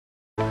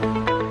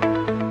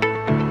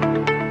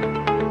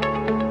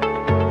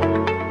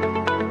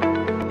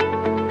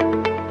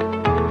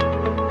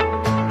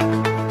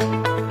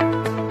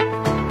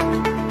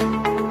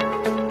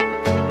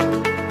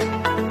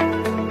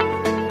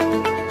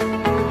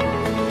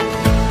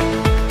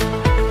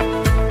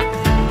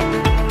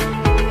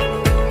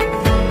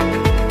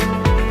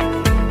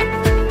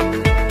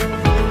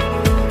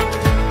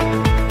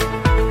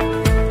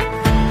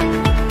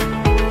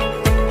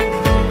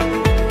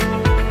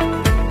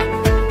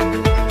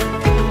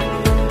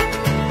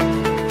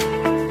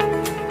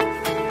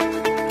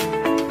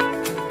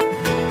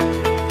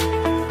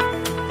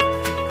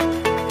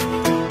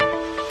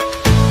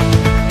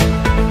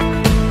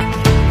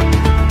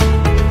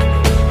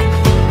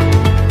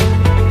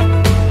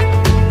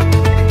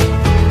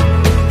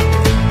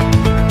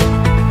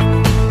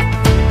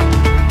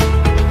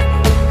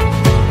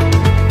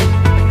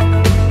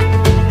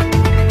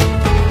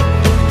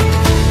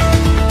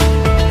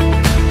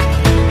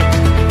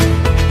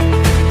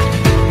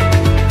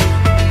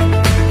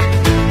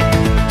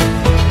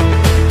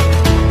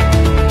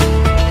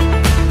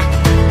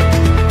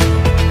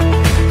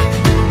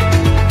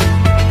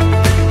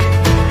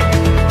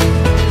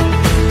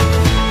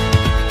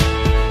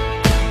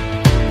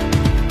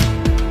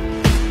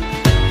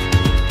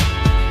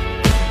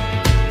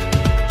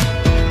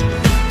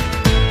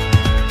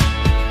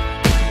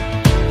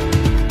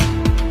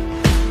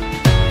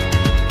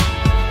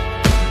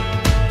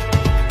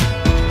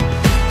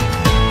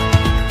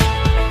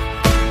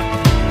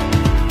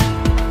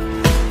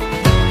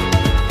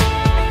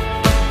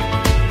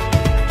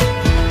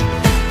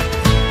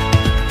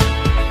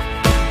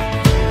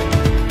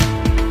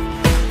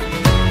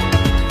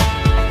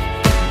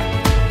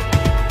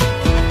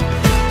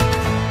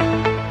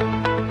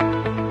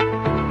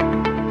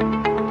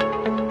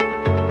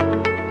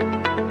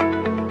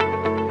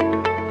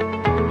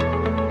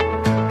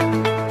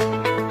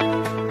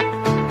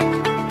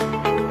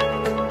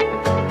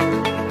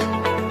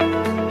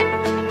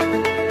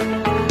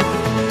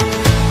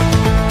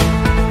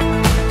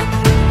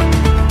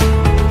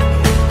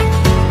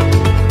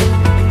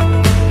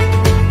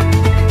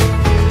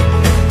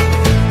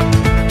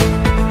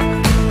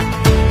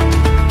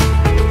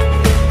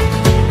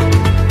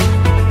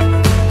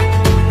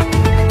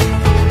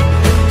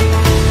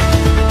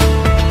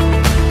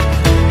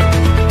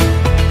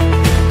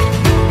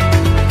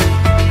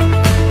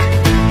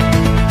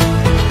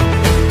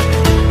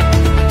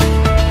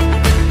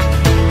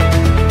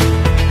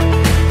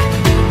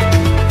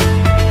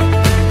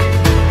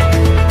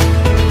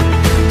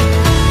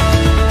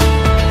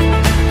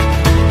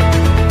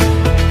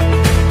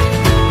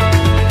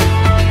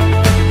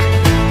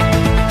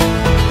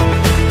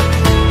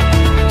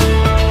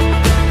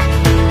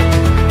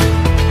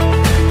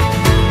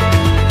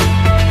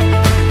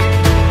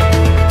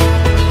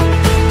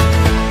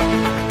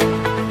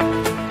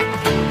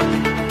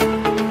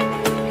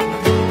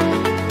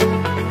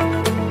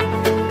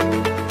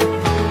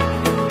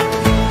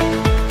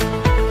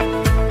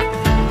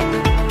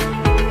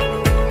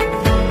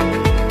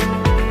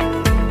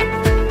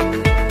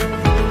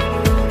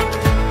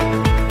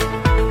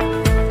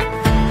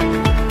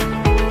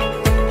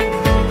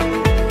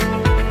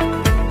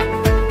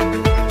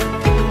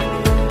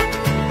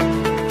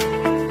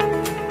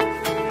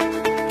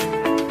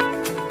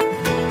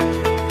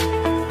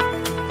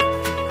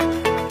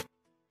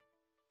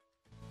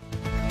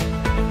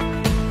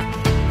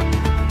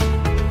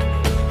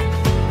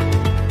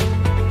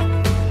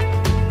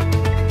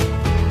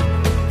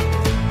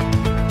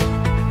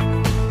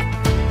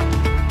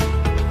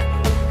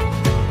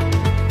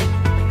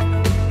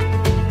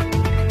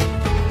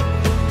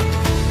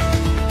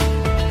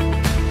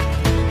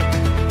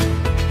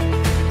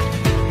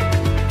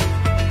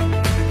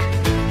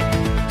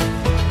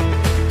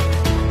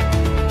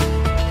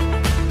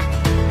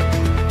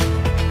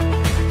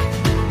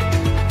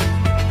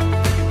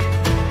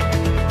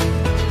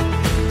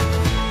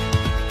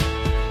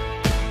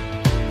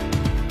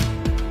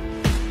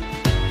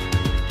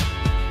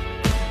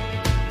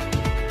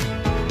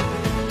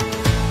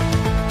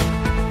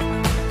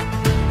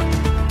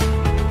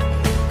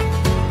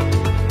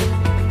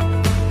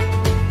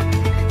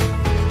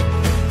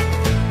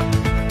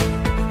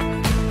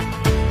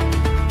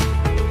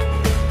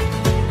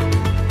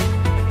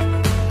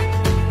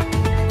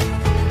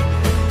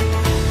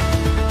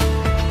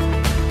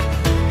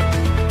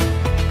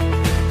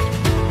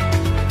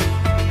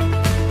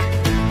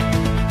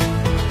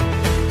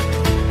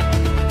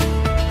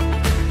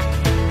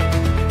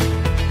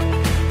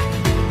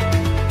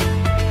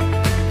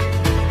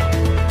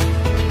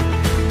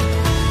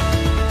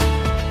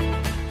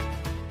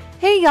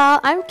Hey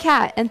y'all, I'm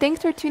Kat, and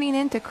thanks for tuning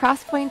in to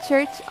Crosspoint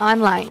Church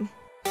Online.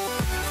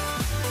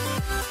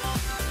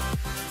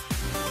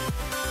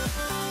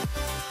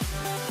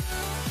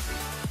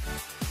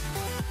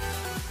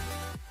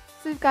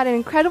 So we've got an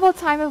incredible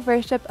time of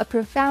worship, a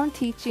profound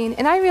teaching,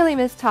 and I really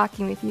miss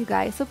talking with you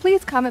guys. So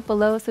please comment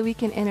below so we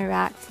can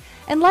interact,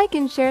 and like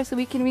and share so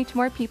we can reach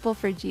more people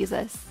for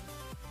Jesus.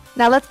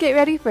 Now let's get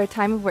ready for a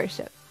time of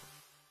worship.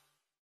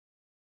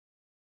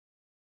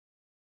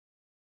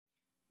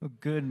 Well,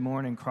 good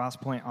morning,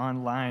 Crosspoint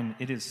Online.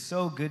 It is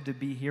so good to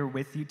be here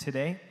with you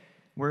today.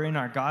 We're in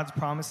our God's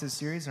Promises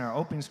series, and our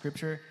opening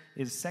scripture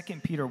is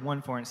 2 Peter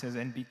 1:4, and it says,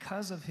 "And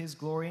because of his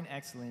glory and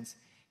excellence,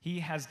 he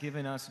has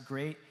given us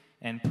great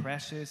and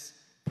precious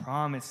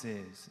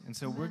promises." And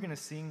so we're going to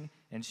sing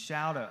and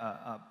shout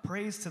a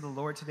praise to the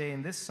Lord today,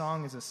 and this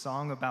song is a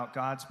song about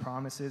God's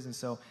promises. And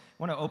so I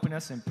want to open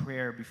us in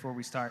prayer before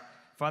we start.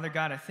 Father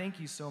God, I thank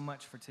you so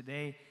much for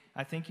today.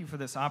 I thank you for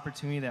this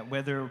opportunity that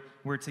whether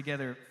we're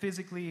together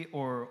physically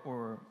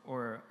or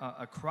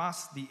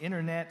across the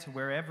internet to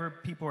wherever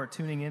people are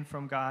tuning in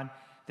from, God,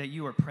 that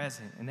you are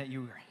present and that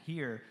you are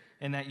here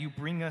and that you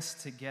bring us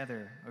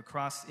together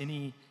across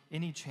any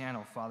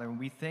channel, Father. And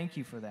we thank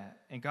you for that.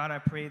 And God, I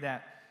pray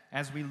that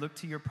as we look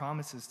to your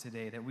promises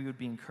today, that we would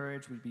be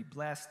encouraged, we'd be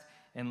blessed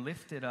and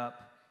lifted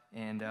up,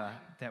 and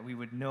that we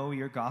would know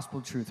your gospel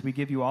truth. We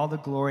give you all the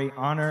glory,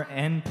 honor,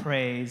 and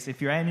praise.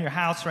 If you're in your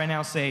house right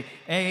now, say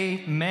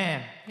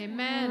amen.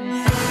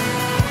 Amen.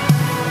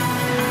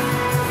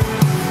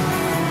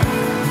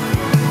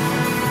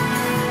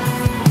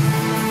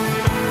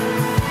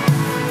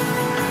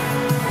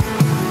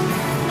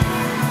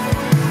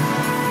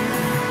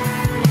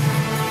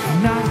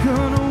 I'm not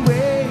gonna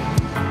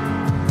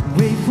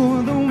wait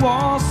for the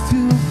walls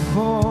to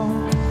fall,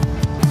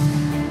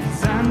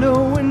 'cause I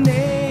know a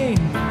name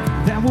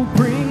that will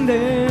bring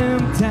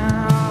them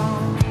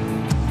down.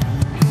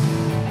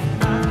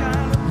 I got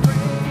a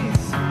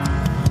praise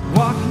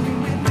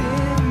walking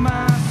within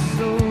my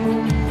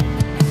soul.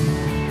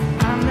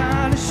 I'm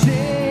not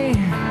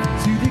ashamed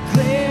to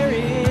declare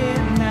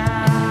it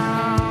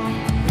now.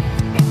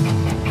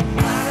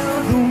 Light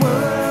of the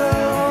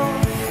world,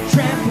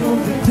 trample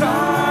the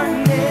darkness.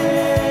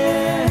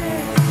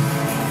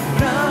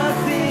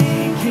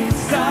 Nothing can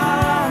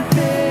stop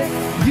it.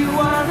 You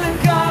are the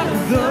God of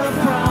the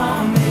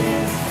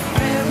promise.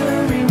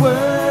 Every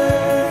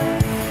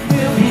word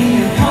will be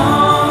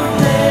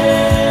accomplished.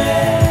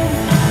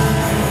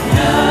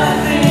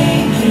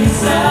 Nothing can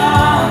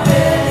stop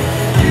it.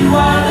 You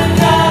are the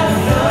God of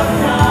the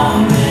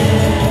promise.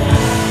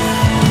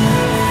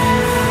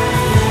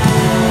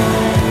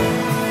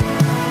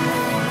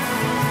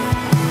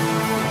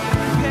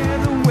 Prepare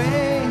the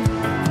way,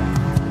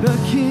 the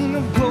King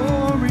of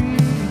glory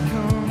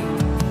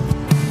comes.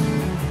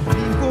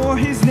 Before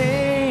his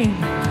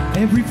name,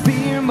 every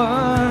fear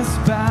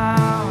must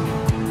bow.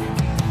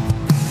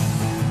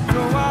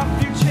 Throw off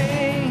your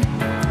chain,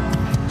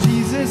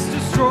 Jesus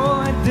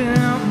destroyed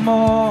them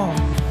all.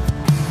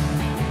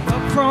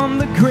 Up from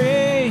the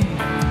grave,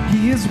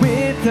 he is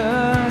with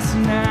us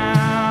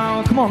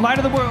now. Come on, light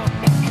of the world.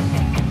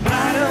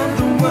 Light of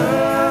the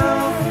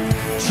world,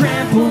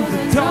 trample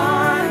the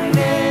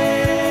darkness.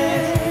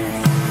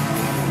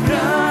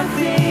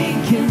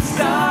 Nothing can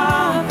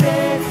stop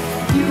it.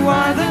 You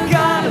are the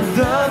God of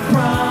the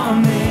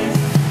promise.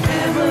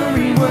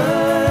 Every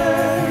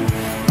word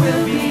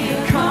will be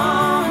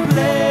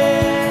accomplished.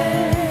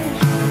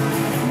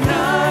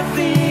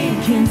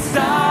 Nothing can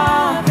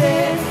stop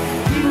it.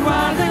 You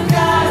are the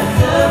God of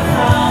the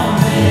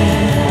promise.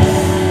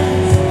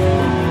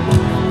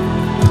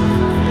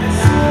 Yes,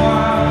 you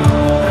are.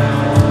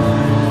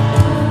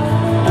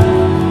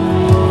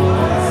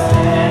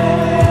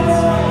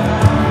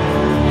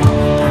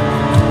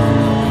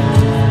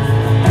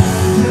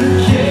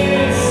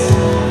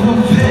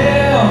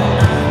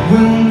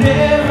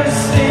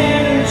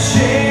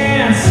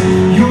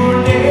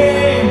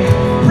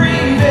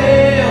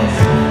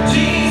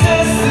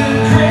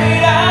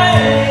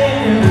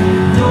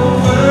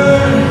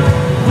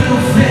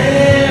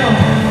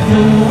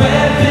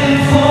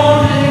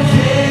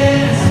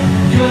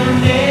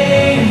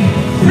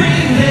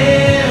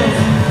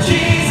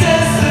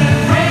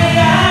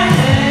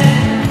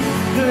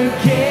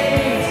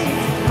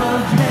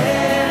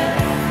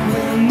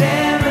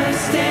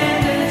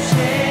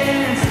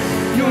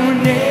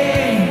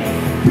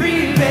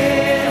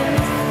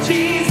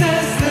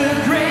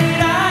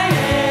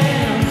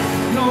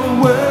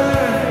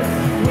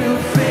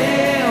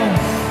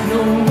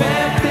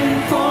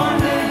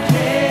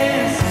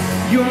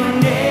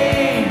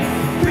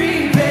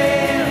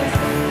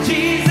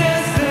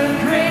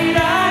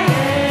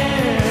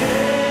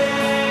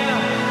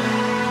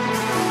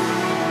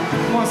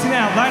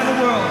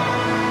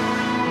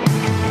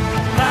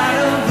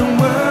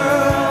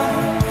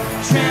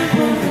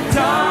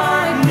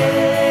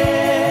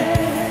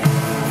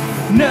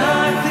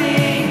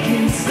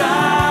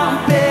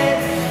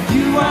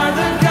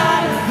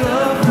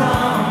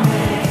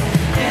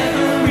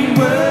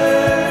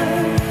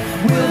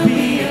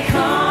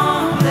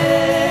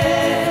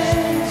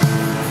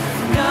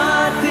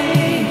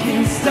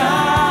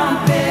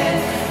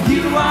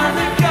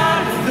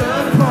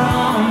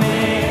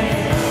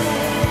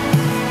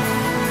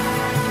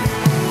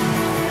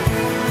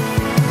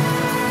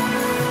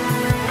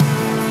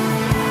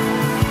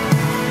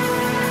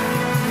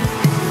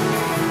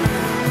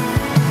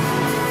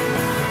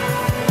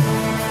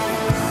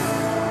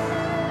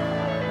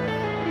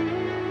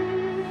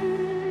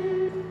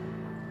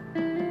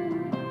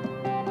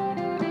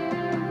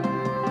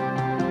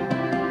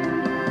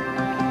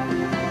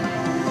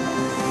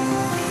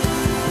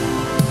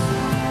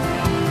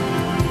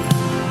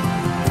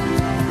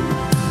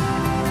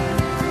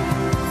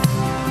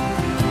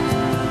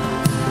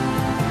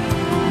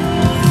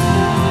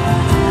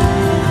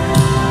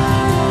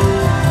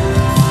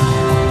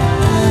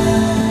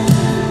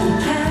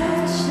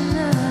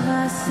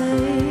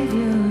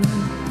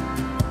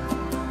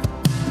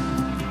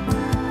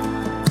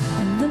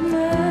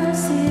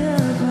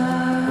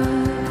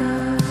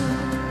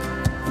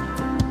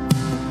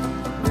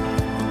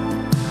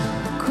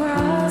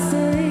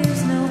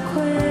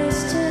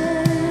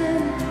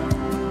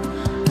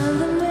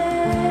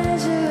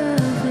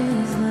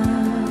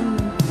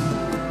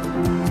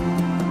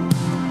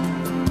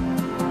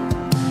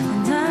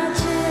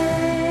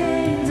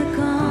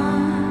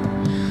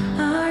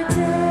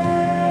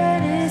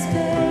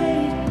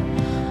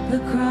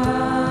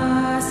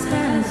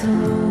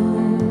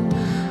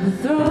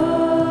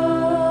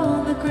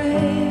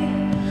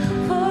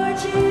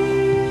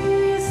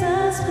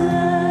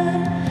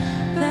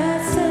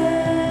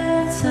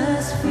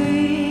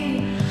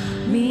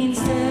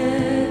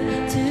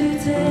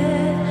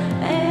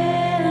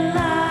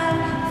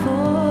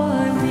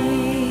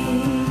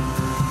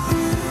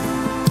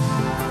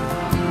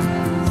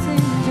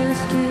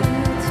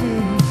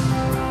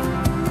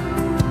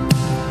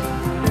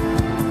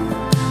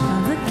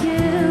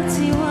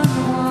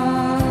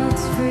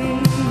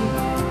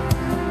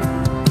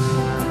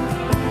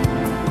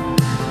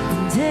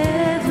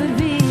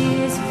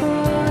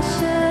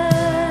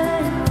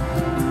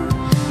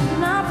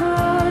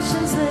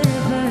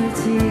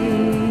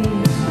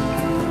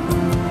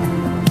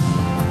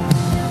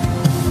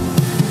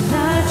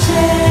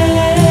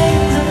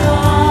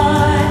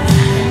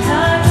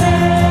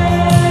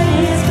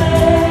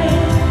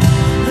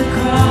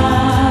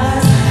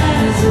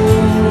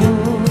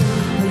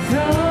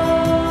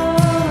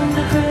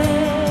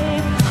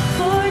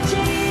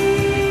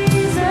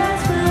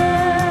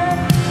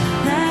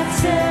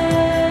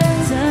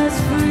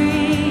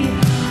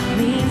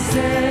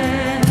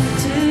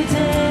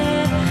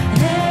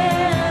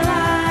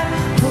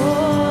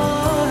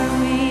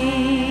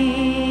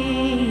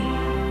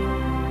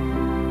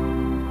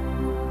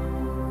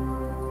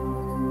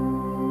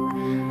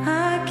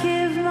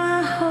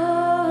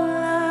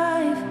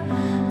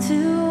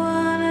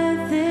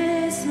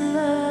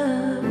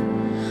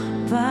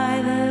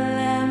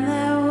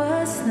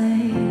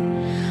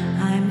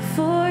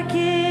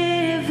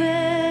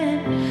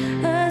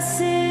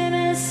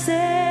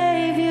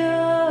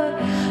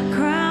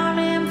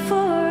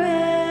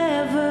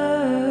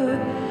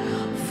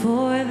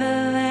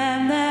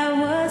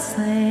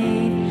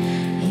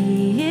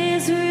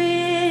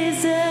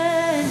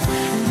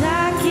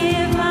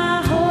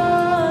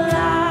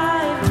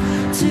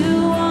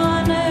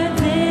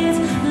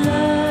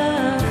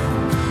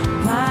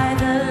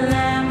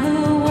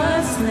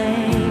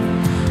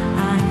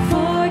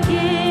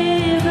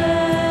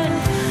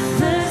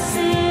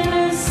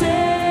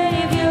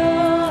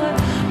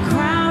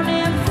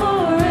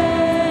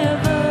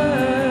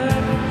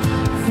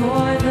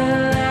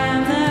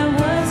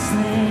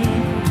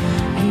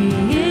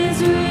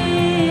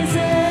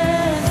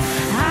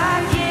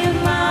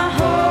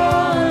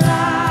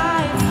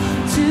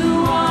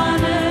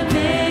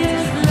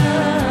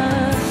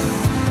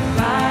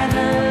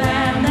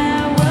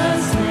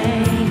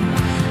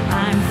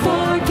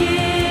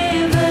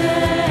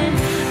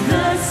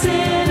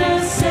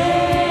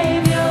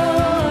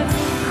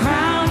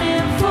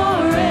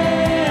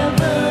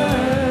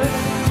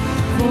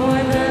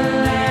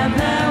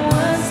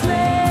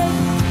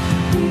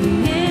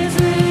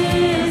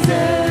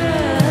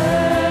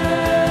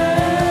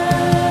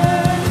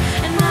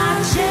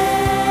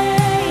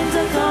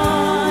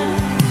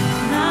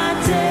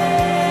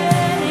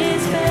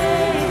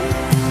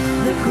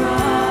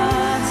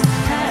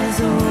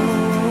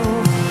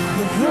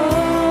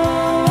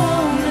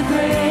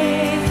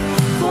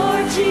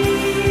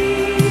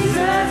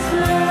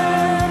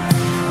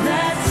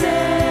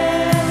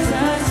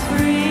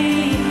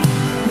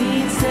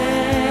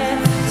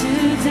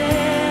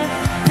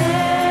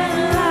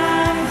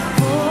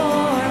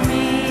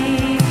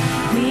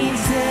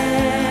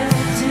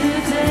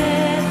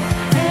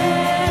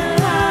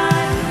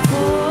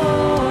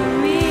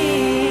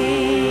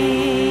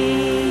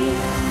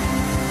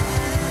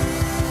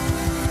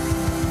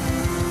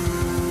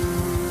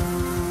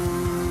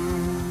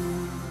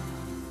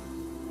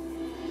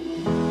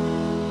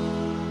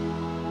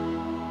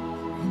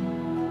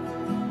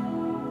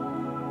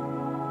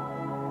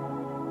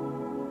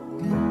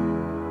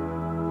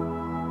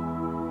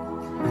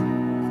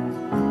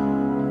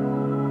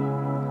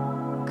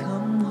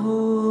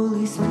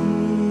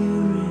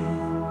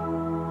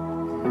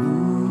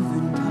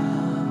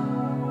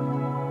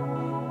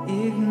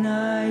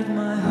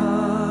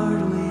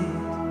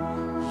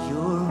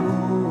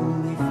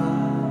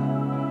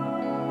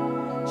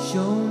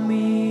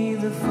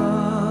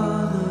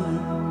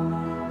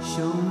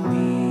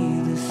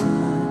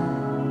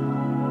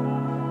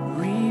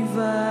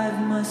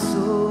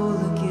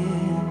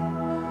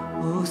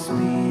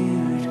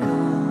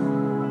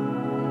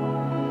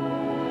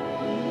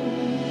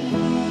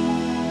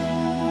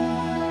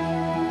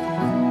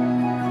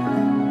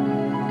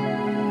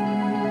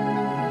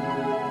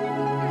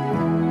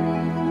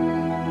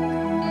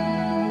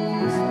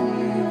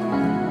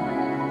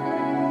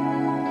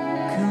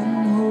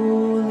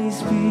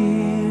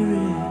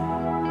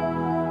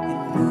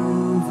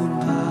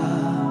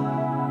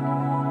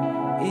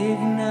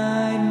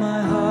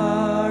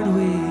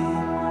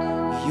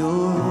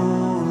 your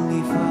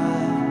holy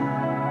fire.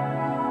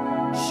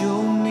 Show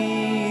me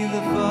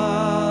the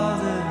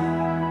Father,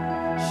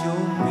 show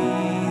me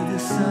the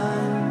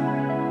Son.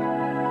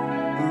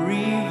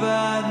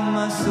 Revive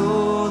my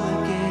soul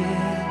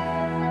again,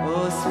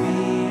 oh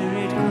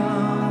Spirit,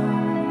 come.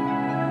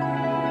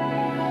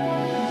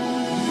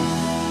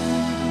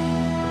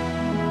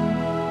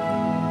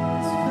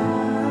 It's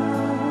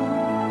found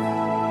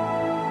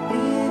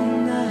in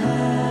the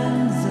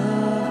hands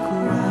of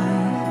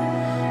Christ,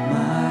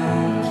 my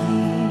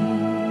King.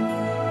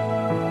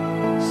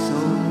 So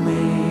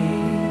may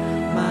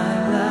my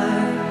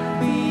life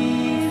be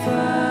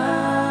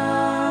found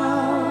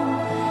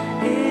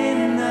in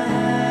the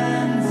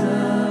hands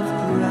of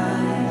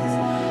Christ,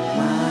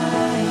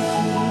 my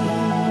King.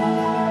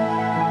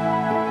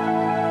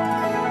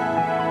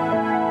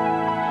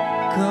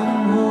 Come,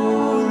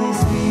 Holy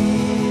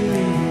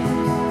Spirit,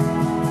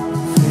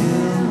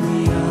 fill me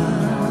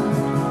up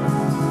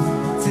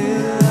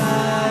till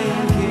I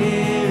am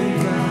carried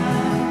by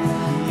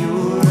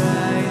your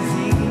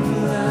rising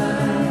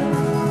flood.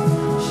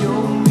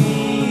 Show me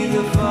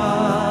the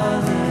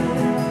Father,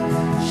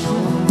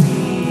 show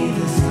me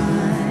the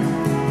Son.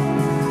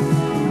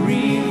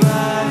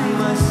 Revive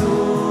my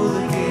soul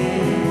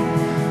again,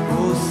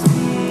 oh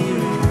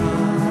Spirit,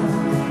 come.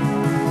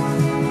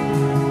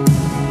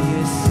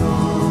 Yes,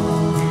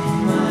 all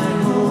my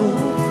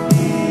hope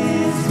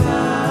is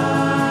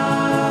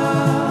found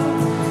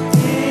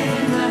in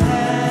the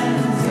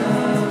hands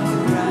of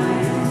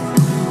Christ,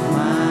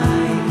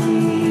 my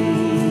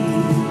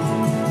King.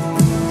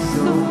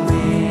 So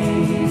may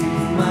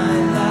my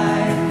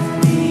life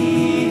be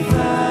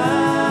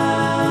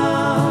found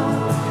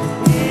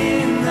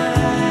in the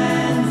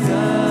hands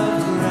of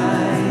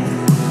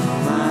Christ,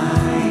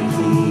 my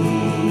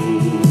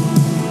King.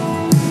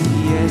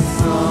 Yes,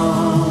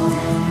 all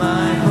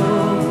my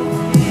hope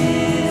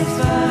is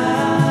found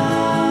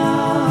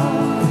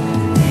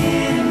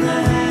in the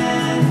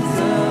hands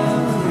of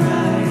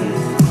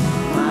Christ,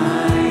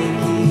 my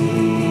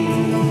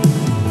King.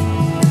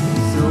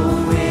 So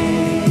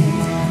may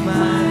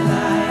my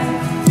life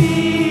be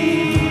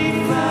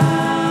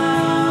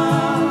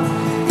found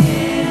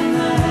in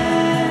the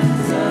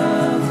hands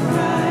of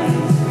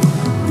Christ,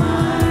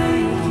 my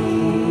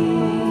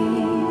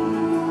King.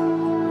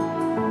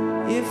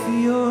 If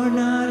you're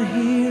not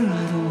here,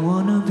 I don't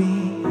wanna be.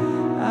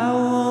 I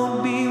won't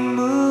be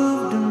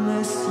moved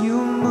unless you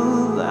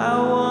move. I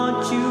want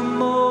you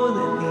more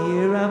than the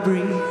air I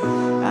breathe.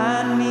 I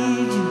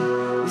need you,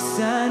 yes,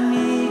 I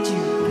need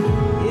you.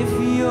 If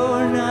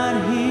you're not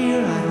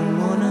here, I don't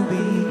wanna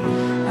be.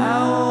 I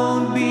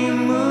won't be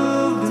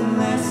moved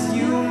unless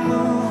you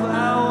move.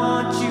 I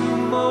want you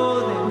more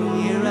than the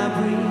air I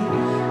breathe.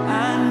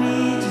 I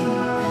need you,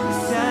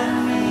 yes, I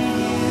need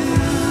you.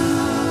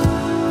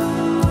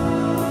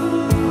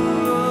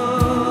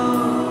 Oh,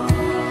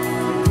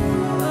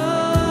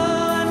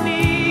 I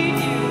need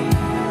you.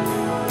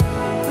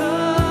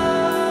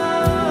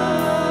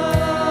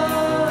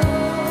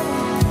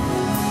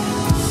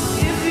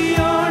 If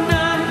you're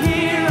not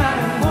here, I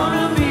don't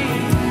wanna be.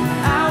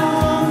 I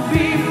won't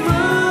be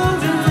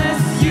moved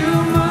unless you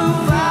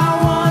move. I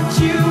want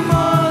you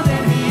more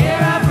than the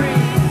air I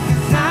breathe.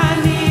 'Cause I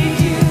need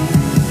you,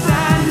 'cause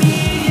I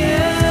need you.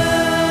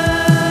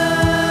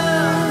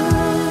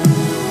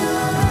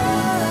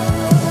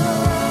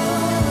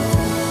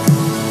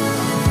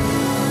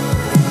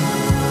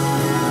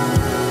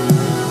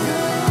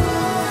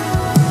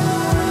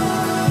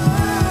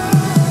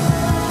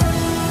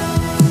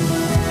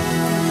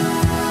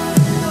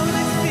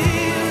 Holy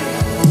Spirit,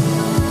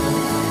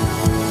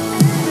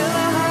 fill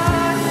our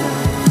hearts up.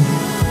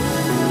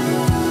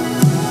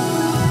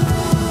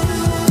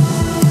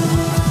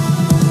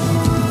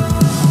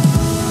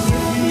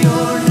 If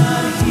you're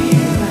not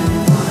here, I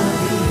don't wanna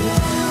be.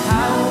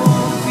 I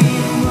won't be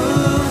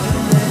moved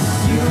unless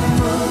you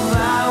move.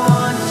 I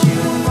want you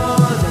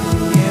more than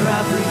the air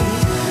I breathe.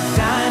 'Cause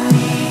I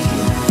need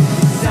you,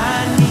 'cause I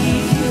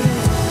need you.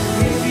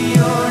 If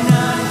you're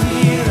not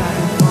here, I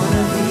don't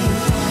wanna be.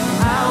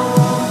 I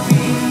won't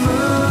be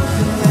moved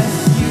unless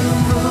you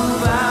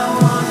move. I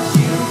want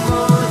you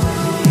more than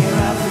the air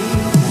I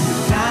breathe.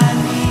 'Cause I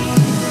need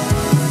you,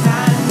 'cause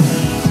I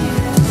need you.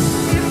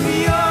 If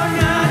you're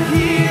not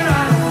here,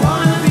 I don't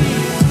wanna be.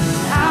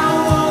 I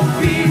won't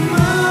be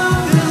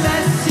moved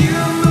unless you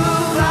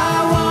move. I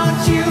want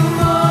you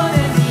more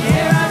than the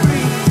air I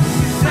breathe.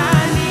 'Cause I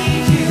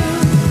need you,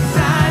 'cause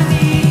I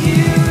need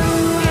you.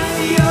 If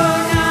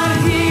you're not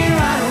here,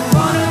 I don't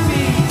wanna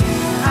be.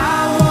 I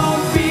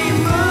won't be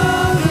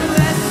moved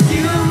unless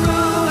you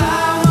move.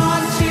 I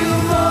want you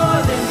more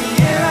than the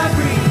air I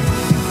breathe.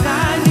 'Cause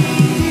I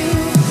need you,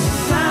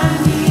 'cause I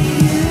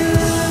need you.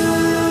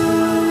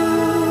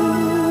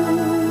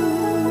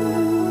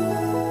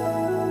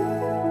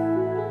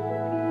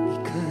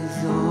 Because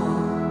all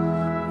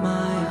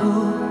my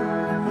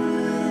hope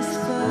is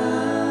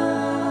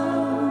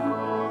found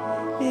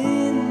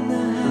in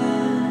the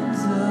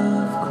hands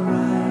of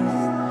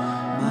Christ,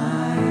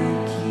 my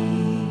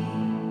King.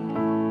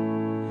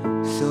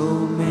 So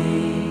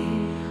may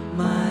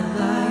my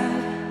life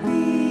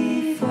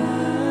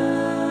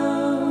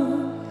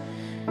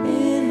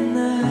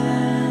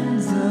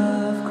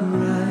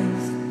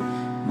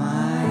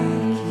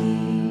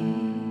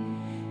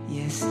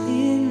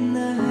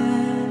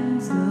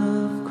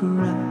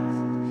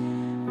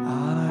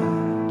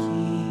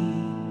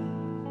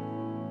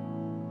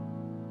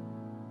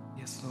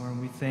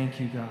thank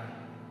you, God.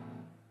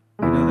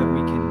 We know that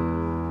we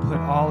can put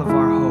all of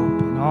our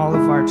hope and all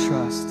of our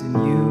trust in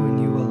you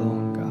and you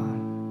alone,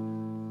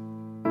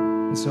 God.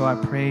 And so I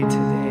pray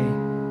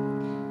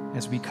today,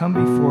 as we come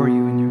before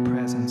you in your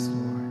presence,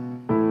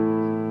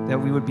 Lord, that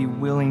we would be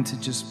willing to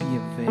just be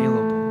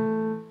available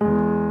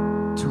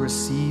to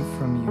receive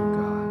from you,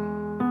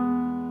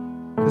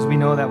 God. Because we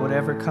know that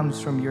whatever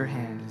comes from your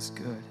hand is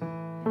good.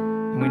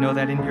 And we know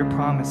that in your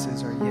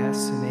promises are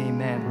yes and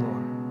amen, Lord.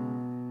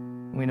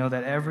 And we know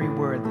that every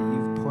word that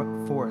you've put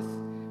forth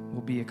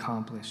will be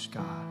accomplished,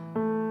 God.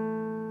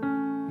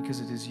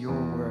 Because it is your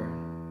word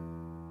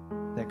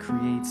that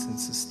creates and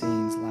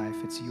sustains life.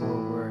 It's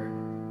your word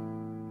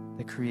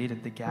that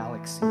created the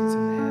galaxies and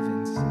the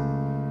heavens.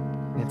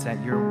 And it's at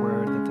your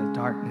word that the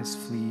darkness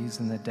flees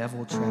and the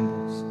devil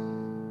trembles.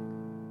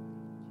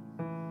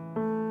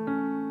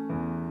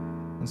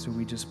 And so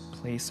we just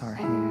place our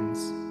hands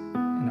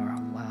and our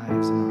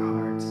lives and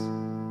our hearts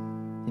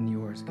in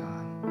yours, God.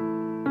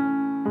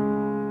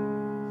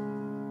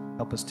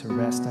 Help us to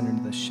rest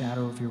under the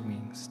shadow of your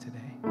wings today.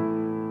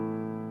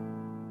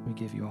 We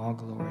give you all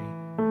glory,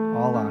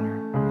 all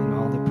honor, and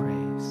all the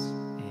praise.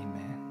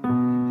 Amen.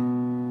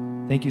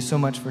 Amen. Thank you so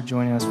much for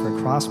joining us for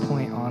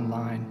Crosspoint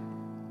Online.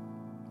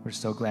 We're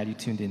so glad you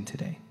tuned in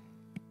today.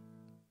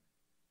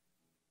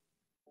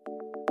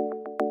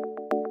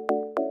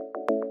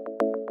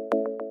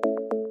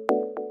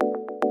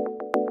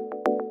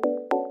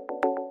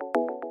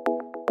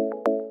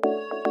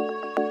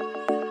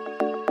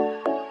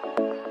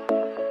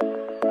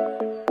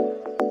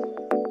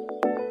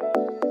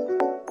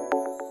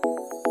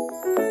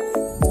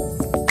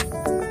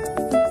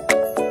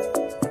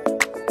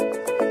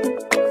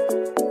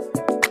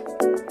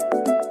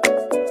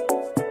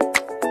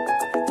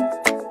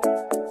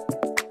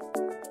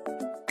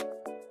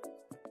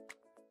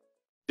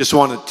 Just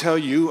want to tell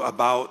you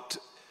about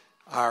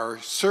our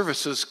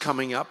services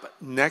coming up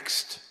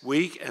next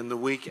week and the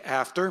week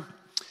after.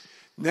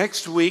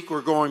 Next week,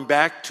 we're going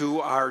back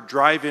to our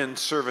drive-in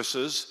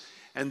services,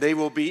 and they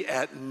will be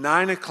at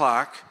 9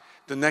 o'clock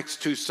the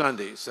next two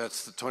Sundays.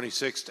 That's the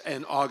 26th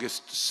and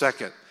August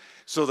 2nd.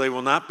 So they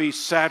will not be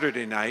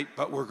Saturday night,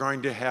 but we're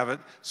going to have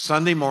it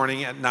Sunday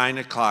morning at 9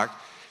 o'clock.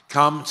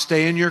 Come,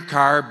 stay in your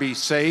car, be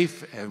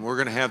safe, and we're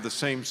going to have the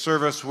same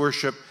service,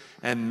 worship,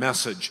 and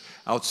message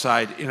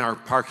outside in our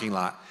parking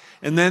lot.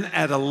 And then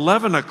at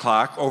 11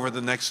 o'clock over the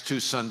next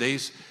two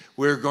Sundays,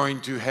 we're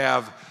going to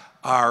have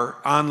our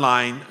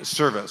online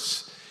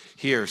service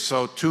here.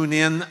 So tune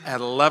in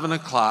at 11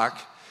 o'clock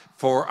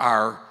for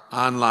our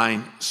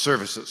online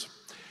services.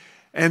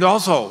 And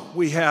also,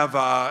 we have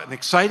an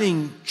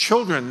exciting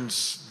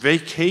children's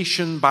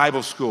vacation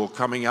Bible school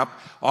coming up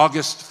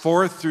August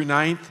 4th through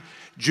 9th.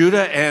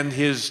 Judah and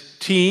his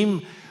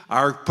team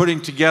are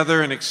putting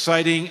together an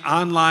exciting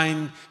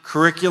online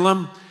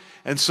curriculum.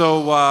 And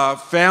so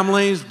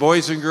families,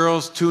 boys and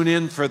girls, tune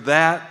in for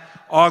that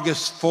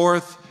August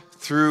 4th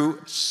through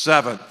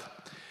 7th.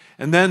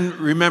 And then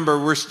remember,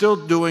 we're still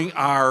doing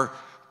our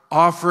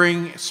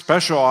offering,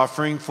 special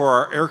offering for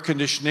our air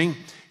conditioning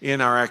in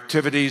our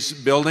activities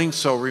building.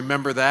 So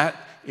remember that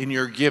in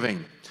your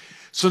giving.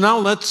 So now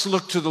let's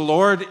look to the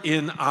Lord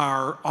in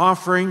our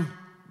offering.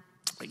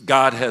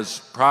 God has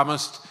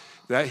promised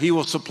that he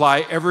will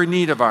supply every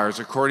need of ours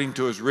according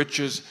to his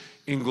riches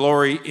in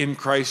glory in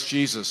Christ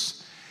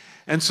Jesus.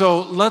 And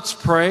so let's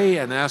pray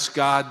and ask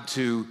God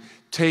to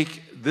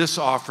take this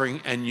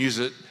offering and use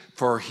it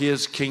for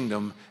his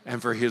kingdom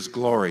and for his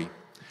glory.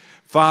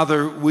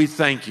 Father, we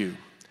thank you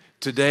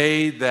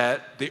today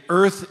that the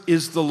earth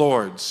is the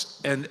Lord's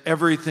and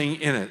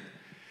everything in it,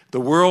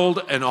 the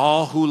world and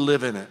all who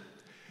live in it.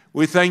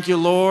 We thank you,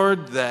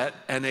 Lord, that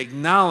and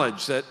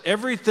acknowledge that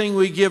everything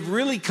we give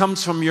really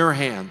comes from your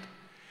hand.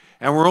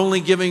 And we're only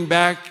giving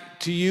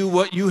back to you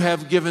what you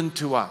have given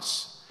to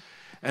us.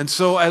 And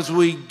so as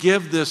we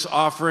give this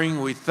offering,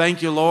 we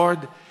thank you,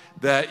 Lord,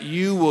 that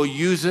you will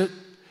use it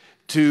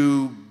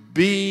to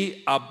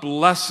be a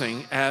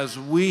blessing as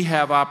we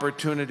have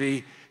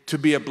opportunity to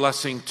be a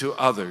blessing to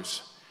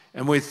others.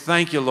 And we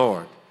thank you,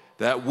 Lord,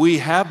 that we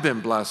have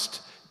been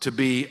blessed to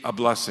be a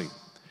blessing.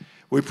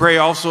 We pray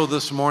also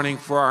this morning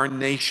for our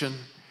nation.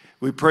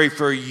 We pray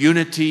for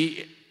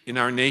unity in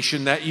our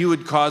nation, that you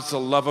would cause the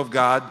love of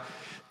God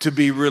to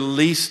be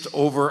released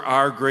over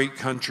our great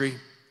country,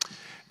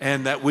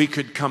 and that we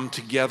could come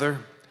together.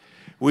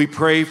 We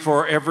pray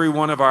for every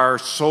one of our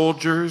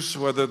soldiers,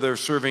 whether they're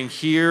serving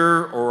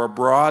here or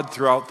abroad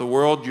throughout the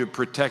world. You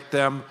protect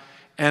them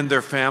and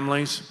their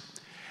families.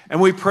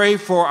 And we pray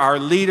for our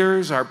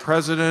leaders, our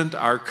president,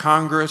 our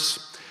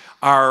Congress,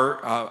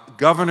 our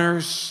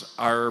governors,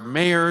 our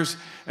mayors,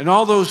 and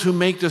all those who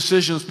make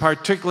decisions,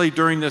 particularly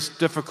during this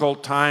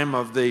difficult time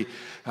of the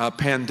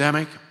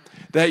pandemic,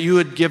 that you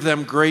would give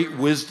them great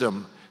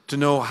wisdom to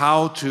know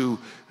how to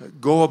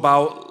go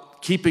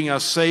about keeping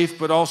us safe,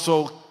 but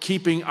also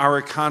keeping our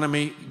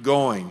economy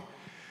going.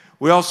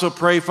 We also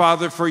pray,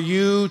 Father, for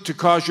you to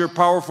cause your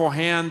powerful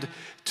hand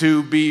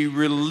to be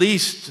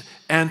released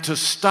and to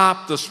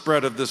stop the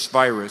spread of this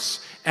virus.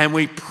 And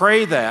we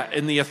pray that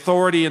in the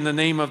authority in the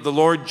name of the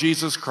Lord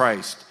Jesus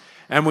Christ.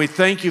 And we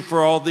thank you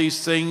for all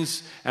these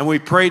things. And we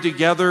pray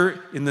together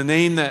in the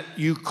name that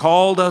you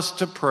called us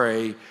to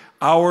pray.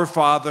 Our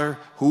Father,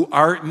 who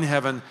art in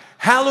heaven,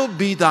 hallowed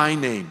be thy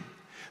name.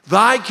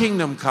 Thy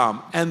kingdom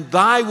come, and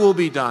thy will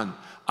be done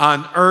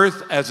on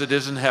earth as it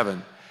is in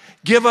heaven.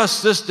 Give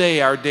us this day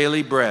our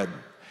daily bread,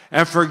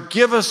 and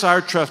forgive us our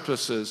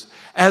trespasses,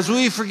 as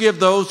we forgive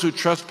those who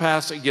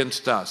trespass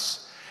against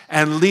us.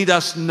 And lead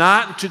us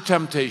not into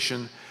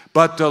temptation,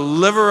 but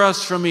deliver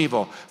us from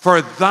evil.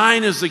 For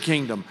thine is the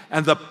kingdom,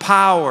 and the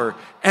power,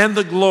 and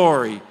the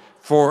glory,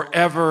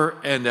 forever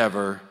and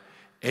ever.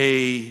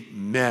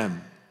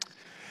 Amen.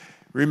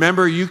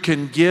 Remember, you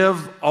can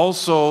give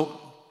also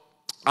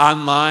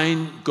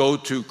online. Go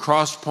to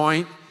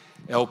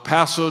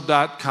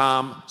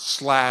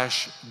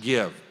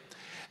crosspointelpaso.com/give.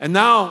 And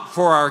now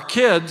for our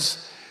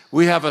kids,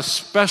 we have a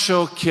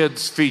special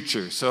kids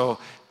feature. So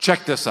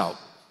check this out.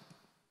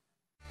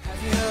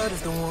 Have you heard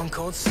of the one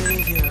called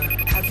Savior?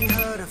 Have you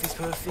heard of his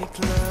perfect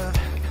love?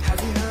 Have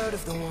you heard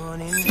of the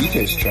one in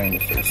CJ's trying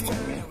to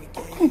FaceTime me.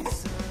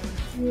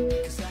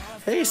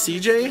 Hey,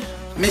 CJ.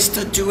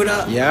 Mr.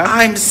 Judah, Yeah?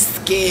 I'm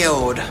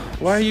scared.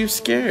 Why are you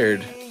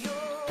scared?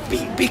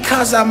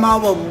 Because I'm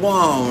all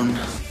alone.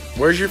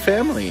 Where's your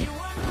family?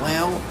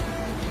 Well,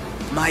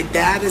 my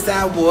dad is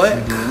at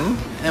work,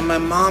 and my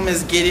mom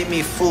is getting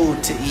me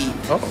food to eat.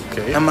 Oh,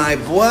 okay. And my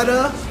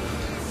brother,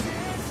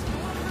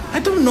 I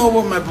don't know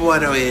what my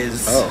brother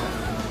is. Oh,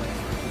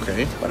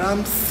 okay. But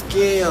I'm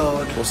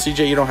scared. Well,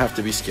 CJ, you don't have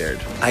to be scared.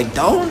 I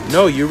don't?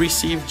 No, you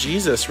received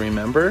Jesus,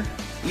 remember?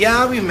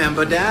 Yeah, I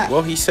remember that.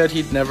 Well, he said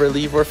he'd never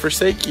leave or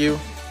forsake you.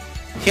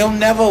 He'll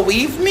never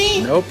leave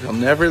me? Nope, he'll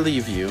never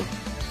leave you.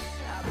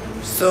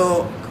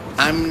 So,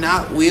 I'm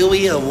not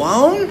really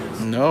alone?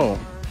 No,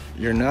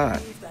 you're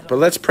not. But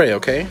let's pray,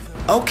 okay?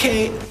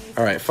 Okay.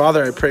 All right,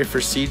 Father, I pray for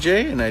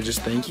CJ, and I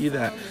just thank you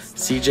that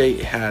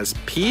CJ has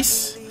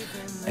peace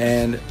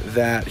and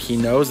that he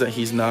knows that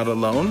he's not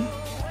alone.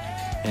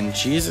 In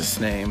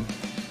Jesus' name,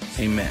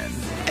 amen.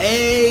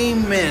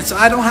 Amen. So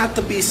I don't have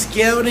to be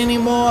scared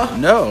anymore?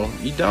 No,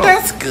 you don't.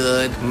 That's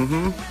good.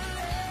 All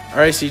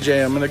right,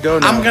 CJ, I'm going to go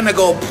now. I'm gonna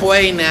go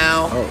pray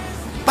now. Oh,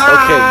 Bye.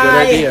 okay, good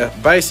idea.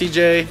 Bye,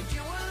 CJ.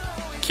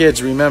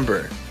 Kids,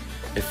 remember,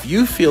 if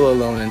you feel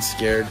alone and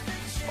scared,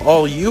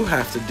 all you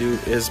have to do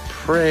is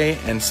pray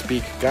and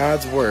speak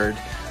God's word,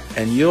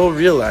 and you'll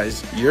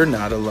realize you're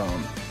not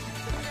alone.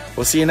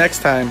 We'll see you next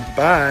time.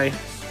 Bye.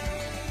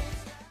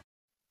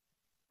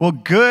 Well,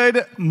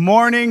 good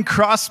morning,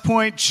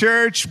 Crosspoint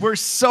Church. We're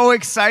so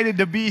excited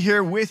to be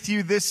here with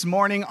you this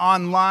morning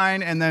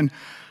online. And then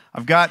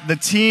I've got the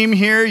team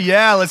here.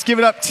 Yeah, let's give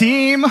it up,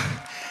 team.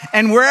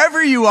 And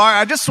wherever you are,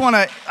 I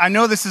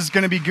know this is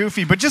going to be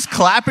goofy, but just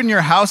clap in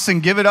your house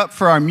and give it up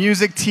for our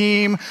music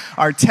team,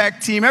 our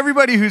tech team,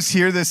 everybody who's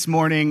here this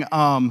morning.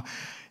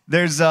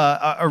 There's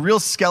a real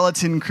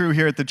skeleton crew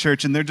here at the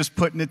church, and they're just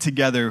putting it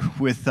together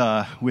with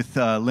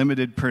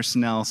limited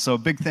personnel. So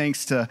big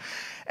thanks to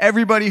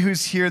everybody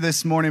who's here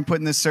this morning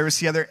putting this service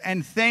together.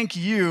 And thank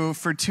you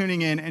for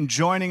tuning in and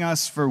joining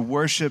us for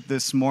worship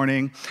this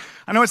morning.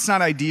 I know it's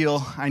not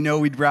ideal. I know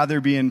we'd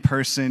rather be in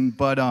person,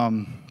 but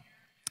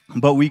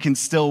we can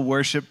still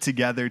worship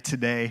together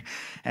today.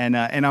 And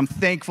I'm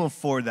thankful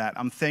for that.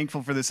 I'm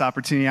thankful for this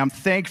opportunity. I'm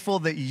thankful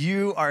that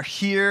you are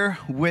here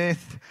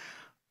with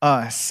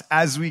us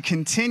as we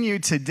continue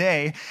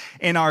today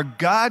in our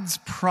God's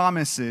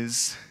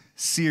Promises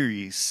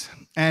series.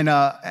 And,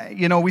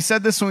 we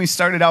said this when we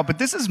started out, but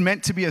this is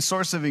meant to be a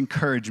source of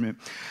encouragement.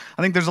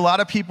 I think there's a lot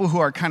of people who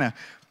are kind of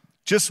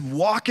just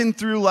walking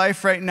through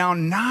life right now,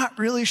 not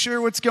really sure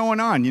what's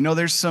going on. You know,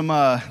 there's a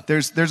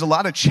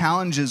lot of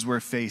challenges we're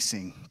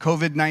facing.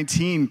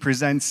 COVID-19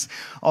 presents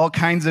all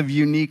kinds of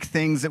unique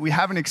things that we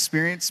haven't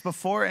experienced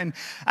before. And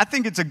I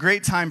think it's a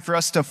great time for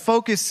us to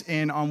focus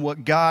in on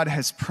what God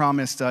has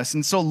promised us.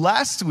 And so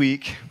last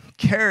week,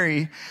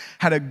 Carrie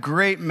had a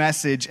great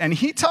message, and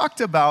he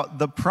talked about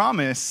the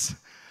promise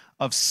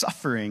of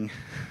suffering,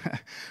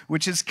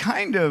 which is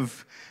kind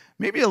of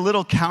maybe a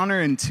little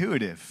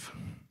counterintuitive.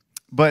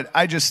 But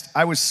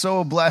I was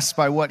so blessed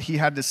by what he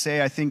had to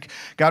say. I think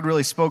God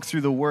really spoke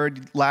through the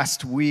word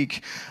last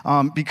week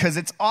because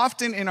it's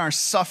often in our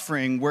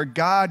suffering where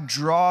God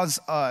draws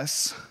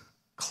us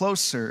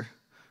closer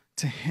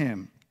to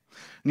him.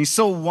 And he's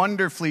so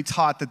wonderfully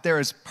taught that there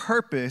is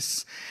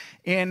purpose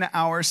in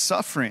our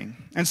suffering.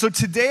 And so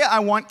today I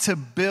want to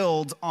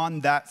build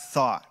on that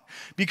thought.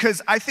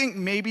 Because I think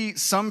maybe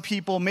some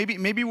people,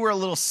 maybe we're a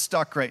little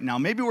stuck right now.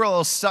 Maybe we're a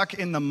little stuck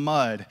in the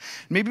mud.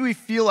 Maybe we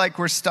feel like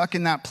we're stuck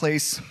in that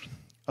place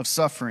of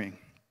suffering.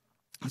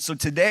 So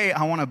today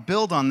I want to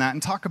build on that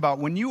and talk about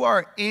when you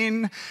are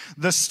in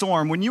the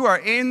storm, when you are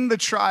in the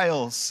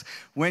trials,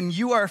 when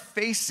you are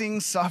facing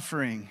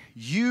suffering,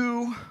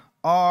 you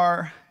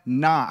are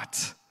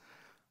not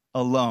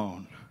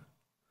alone.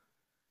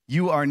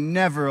 You are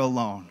never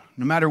alone.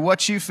 No matter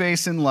what you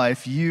face in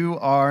life, you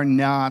are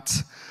not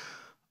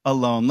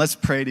alone. Let's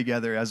pray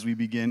together as we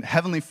begin.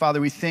 Heavenly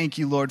Father, we thank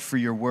you, Lord, for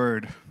your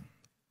word.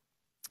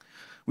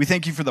 We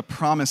thank you for the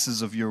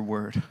promises of your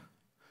word.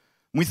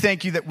 We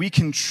thank you that we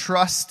can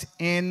trust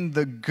in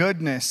the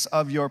goodness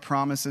of your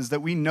promises,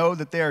 that we know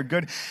that they are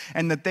good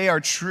and that they are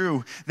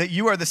true, that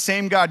you are the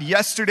same God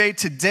yesterday,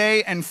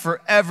 today, and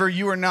forever.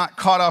 You are not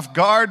caught off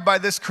guard by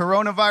this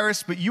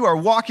coronavirus, but you are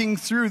walking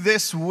through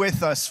this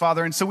with us,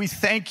 Father. And so we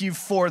thank you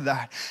for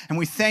that. And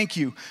we thank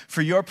you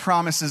for your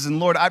promises. And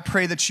Lord, I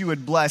pray that you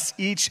would bless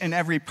each and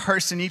every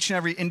person, each and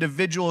every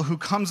individual who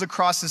comes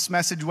across this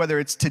message, whether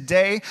it's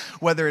today,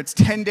 whether it's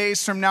 10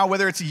 days from now,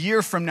 whether it's a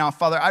year from now.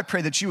 Father, I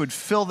pray that you would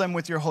fill them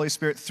with your Holy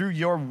Spirit through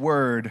your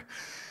word.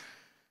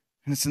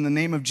 And it's in the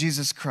name of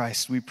Jesus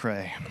Christ we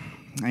pray.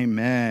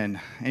 Amen.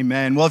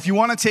 Amen. Well, if you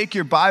want to take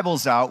your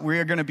Bibles out, we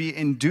are going to be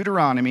in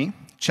Deuteronomy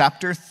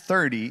chapter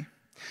 30.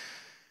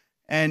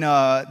 And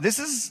this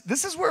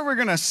is where we're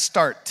going to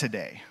start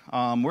today.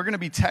 We're going to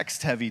be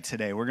text heavy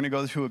today. We're going to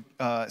go through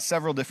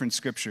several different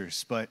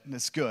scriptures, but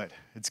it's good.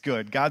 It's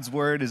good. God's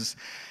word is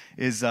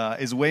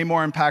way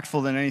more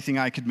impactful than anything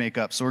I could make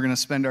up. So we're going to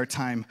spend our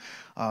time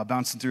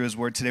bouncing through his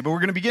word today. But we're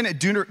going to begin at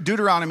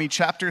Deuteronomy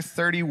chapter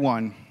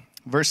 31,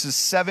 verses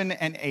 7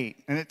 and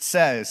 8. And it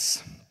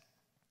says,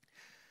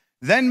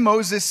 "Then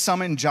Moses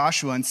summoned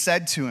Joshua and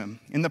said to him,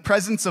 in the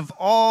presence of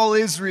all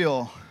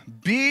Israel,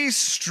 'Be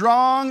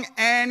strong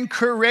and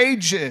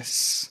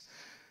courageous,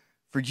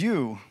 for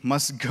you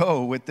must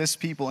go with this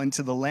people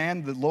into the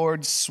land the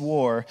Lord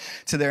swore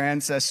to their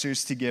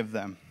ancestors to give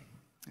them.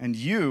 And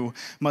you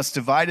must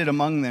divide it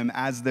among them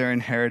as their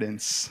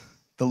inheritance.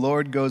 The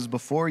Lord goes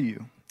before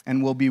you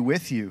and will be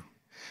with you.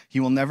 He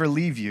will never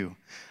leave you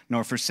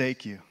nor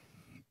forsake you.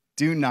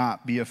 Do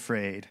not be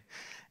afraid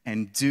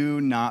and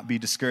do not be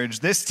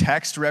discouraged.'" This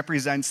text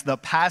represents the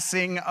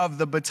passing of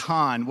the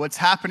baton. What's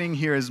happening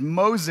here is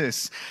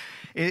Moses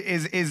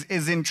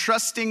is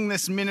entrusting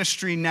this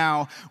ministry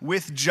now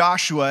with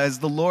Joshua as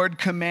the Lord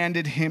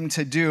commanded him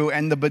to do,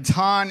 and the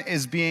baton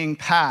is being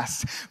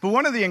passed. But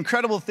one of the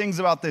incredible things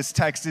about this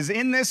text is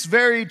in this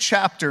very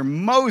chapter,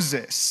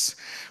 Moses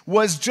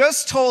was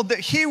just told that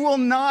he will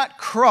not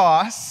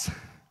cross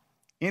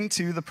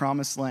into the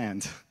promised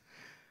land.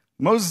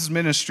 Moses'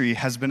 ministry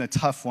has been a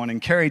tough one,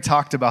 and Carrie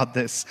talked about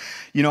this.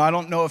 You know, I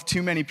don't know if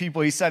too many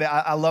people, he said it,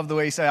 I love the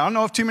way he said it, I don't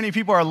know if too many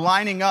people are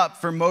lining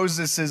up for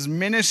Moses'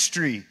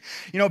 ministry.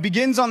 You know, it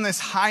begins on this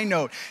high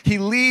note. He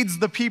leads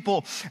the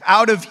people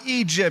out of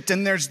Egypt,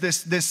 and there's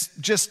this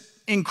just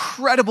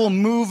incredible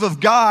move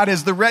of God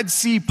as the Red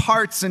Sea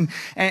parts and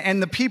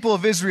the people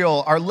of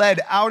Israel are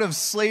led out of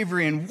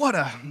slavery. And what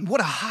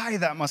a high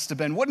that must have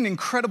been. What an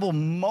incredible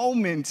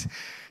moment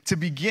to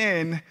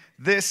begin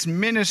this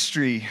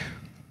ministry.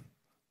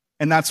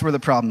 And that's where the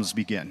problems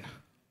begin.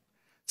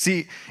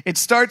 See, it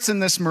starts in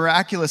this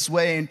miraculous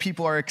way, and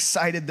people are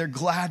excited. They're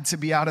glad to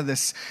be out of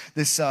this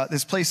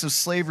place of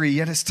slavery.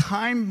 Yet as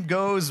time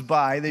goes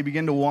by, they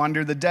begin to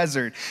wander the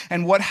desert.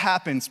 And what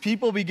happens?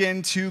 People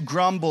begin to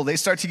grumble. They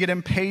start to get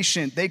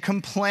impatient. They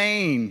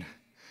complain.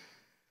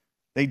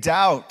 They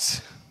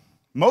doubt.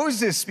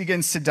 Moses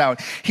begins to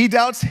doubt. He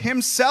doubts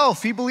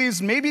himself. He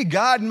believes maybe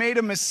God made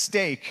a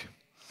mistake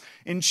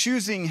in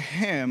choosing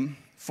him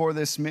for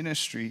this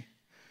ministry.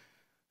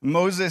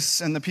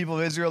 Moses and the people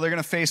of Israel, they're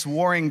going to face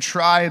warring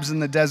tribes in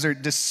the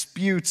desert,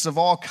 disputes of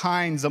all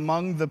kinds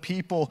among the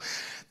people.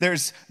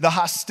 There's the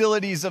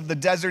hostilities of the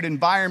desert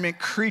environment,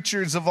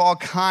 creatures of all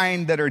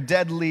kind that are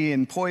deadly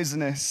and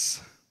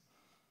poisonous.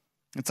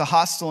 It's a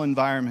hostile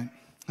environment.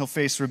 He'll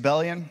face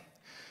rebellion.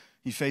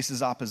 He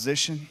faces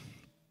opposition.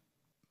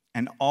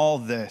 And all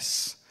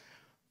this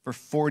for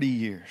 40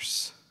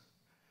 years.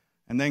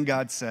 And then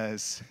God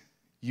says,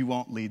 you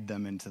won't lead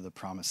them into the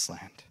promised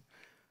land.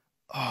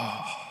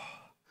 Oh,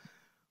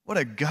 what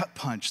a gut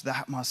punch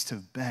that must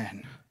have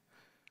been.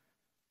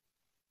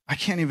 I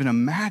can't even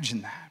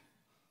imagine that.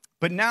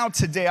 But now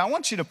today, I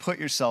want you to put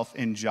yourself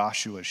in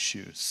Joshua's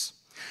shoes.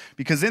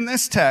 Because in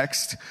this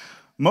text,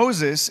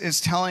 Moses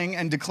is telling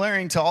and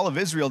declaring to all of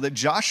Israel that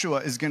Joshua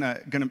is gonna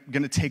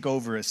take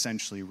over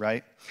essentially,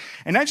 right?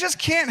 And I just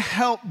can't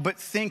help but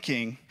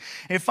thinking,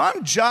 if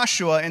I'm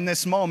Joshua in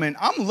this moment,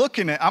 I'm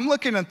looking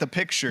at the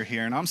picture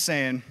here and I'm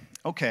saying,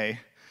 okay,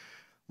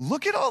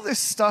 look at all this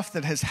stuff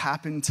that has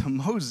happened to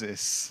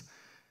Moses.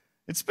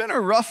 It's been a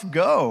rough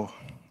go.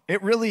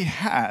 It really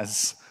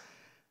has.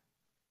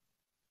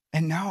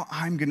 And now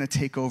I'm going to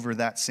take over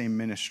that same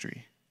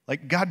ministry.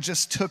 Like God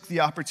just took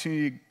the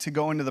opportunity to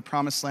go into the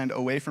promised land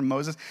away from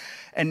Moses.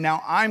 And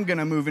now I'm going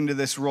to move into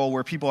this role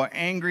where people are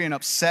angry and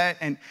upset.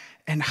 And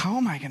how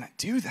am I going to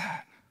do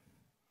that?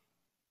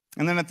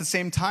 And then at the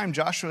same time,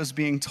 Joshua is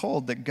being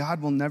told that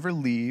God will never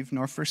leave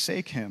nor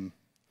forsake him.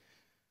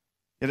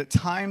 Yet at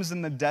times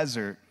in the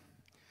desert,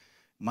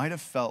 it might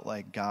have felt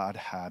like God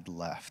had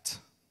left.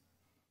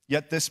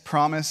 Yet this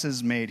promise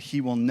is made, he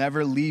will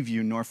never leave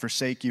you nor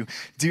forsake you.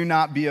 Do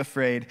not be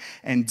afraid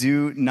and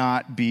do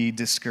not be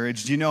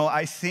discouraged. You know,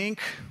 I think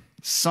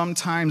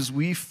sometimes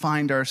we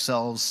find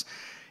ourselves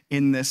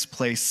in this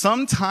place.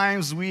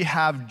 Sometimes we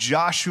have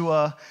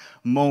Joshua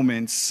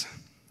moments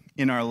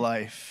in our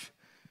life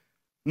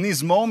In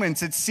these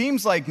moments, it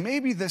seems like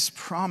maybe this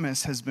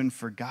promise has been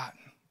forgotten.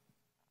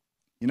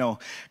 You know,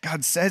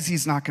 God says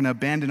he's not going to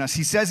abandon us.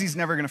 He says he's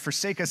never going to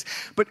forsake us.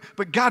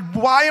 But God,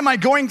 why am I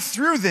going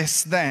through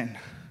this then?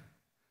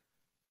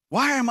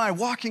 Why am I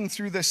walking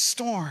through this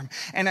storm?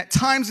 And at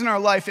times in our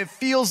life, it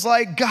feels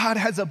like God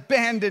has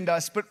abandoned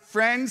us. But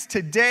friends,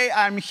 today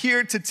I'm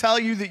here to tell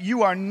you that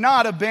you are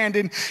not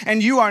abandoned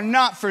and you are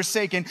not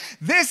forsaken.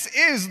 This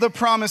is the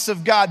promise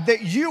of God,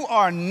 that you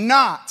are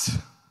not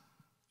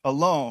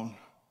alone.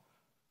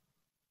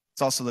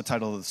 It's also the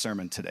title of the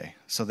sermon today.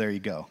 So there you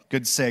go.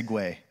 Good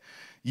segue.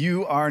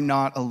 You are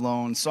not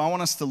alone. So I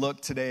want us to look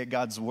today at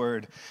God's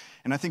word.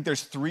 And I think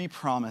there's 3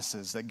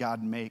 promises that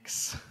God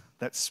makes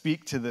that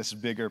speak to this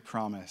bigger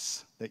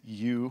promise that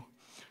you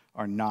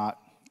are not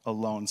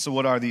alone. So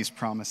what are these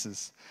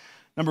promises?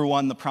 Number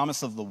 1, the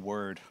promise of the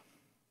word.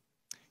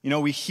 You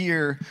know, we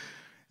hear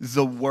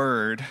the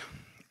word,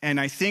 and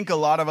I think a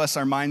lot of us,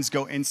 our minds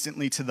go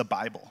instantly to the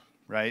Bible,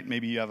 right?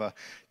 Maybe you have a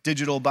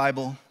digital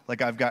Bible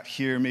like I've got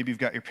here. Maybe you've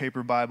got your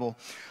paper Bible.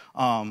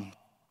 I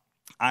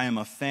am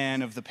a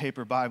fan of the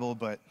paper Bible,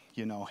 but,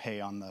 you know, hey,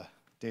 on the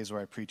days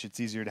where I preach, it's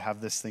easier to have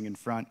this thing in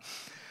front.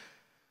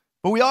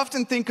 But we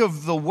often think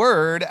of the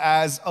Word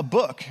as a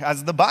book,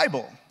 as the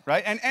Bible,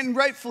 right? And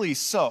rightfully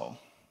so.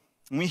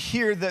 And we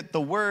hear that the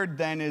Word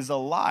then is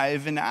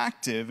alive and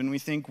active, and we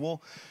think,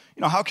 well,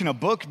 you know, how can a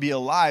book be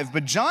alive?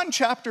 But John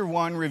chapter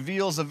 1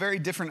 reveals a very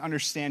different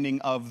understanding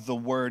of the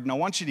Word. And I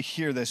want you to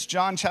hear this.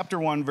 John chapter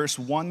 1, verse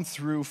 1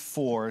 through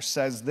 4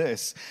 says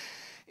this: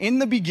 "In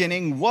the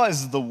beginning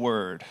was the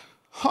Word."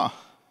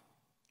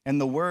 And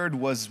the Word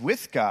was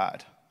with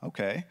God.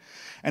 Okay.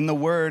 And the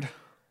Word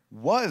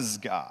was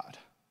God.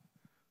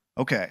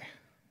 Okay.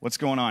 What's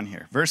going on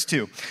here? Verse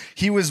 2.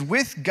 "He was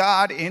with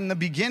God in the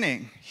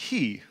beginning."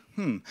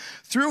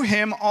 Through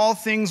him all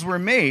things were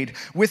made.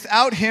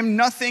 Without him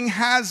nothing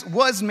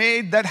was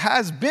made that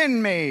has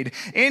been made.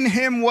 In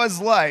him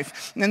was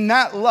life, and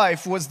that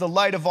life was the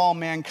light of all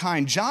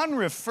mankind. John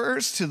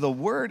refers to the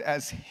Word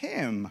as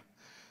him.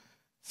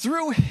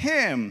 Through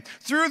him,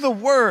 through the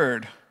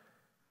Word,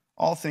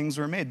 all things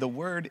were made. The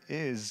Word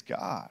is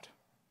God.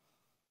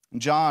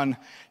 John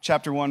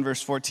chapter 1,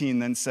 verse 14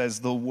 then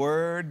says, "The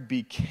Word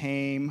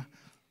became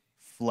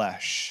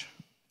flesh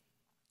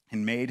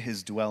and made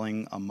his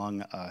dwelling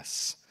among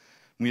us.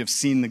 We have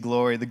seen the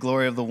glory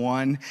of the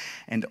one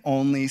and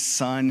only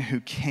Son who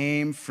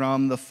came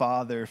from the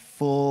Father,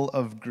 full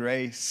of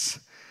grace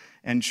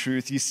and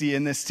truth." You see,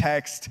 in this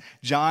text,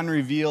 John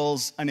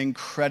reveals an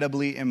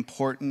incredibly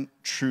important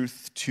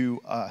truth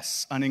to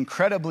us, an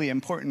incredibly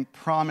important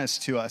promise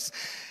to us.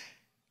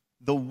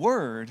 The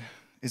Word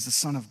is the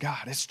Son of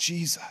God. It's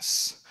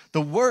Jesus.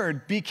 The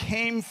Word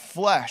became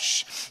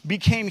flesh,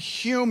 became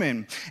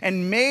human,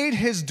 and made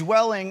his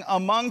dwelling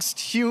amongst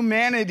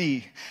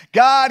humanity.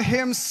 God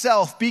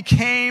himself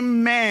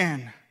became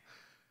man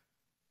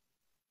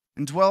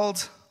and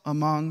dwelled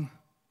among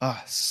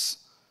us.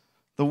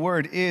 The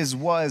Word is,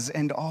 was,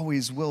 and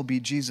always will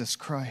be Jesus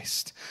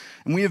Christ.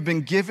 And we have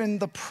been given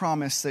the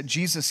promise that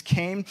Jesus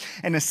came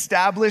and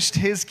established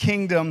his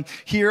kingdom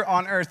here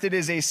on earth. It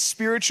is a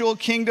spiritual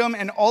kingdom,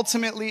 and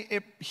ultimately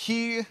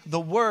the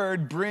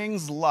Word,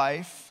 brings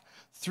life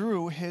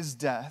through his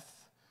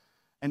death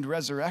and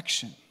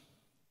resurrection.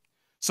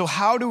 So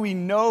how do we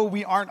know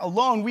we aren't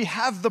alone? We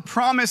have the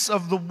promise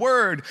of the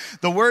Word,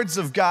 the words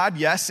of God,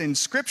 yes, in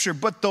Scripture,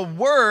 but the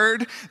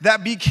Word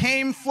that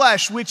became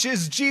flesh, which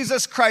is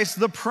Jesus Christ,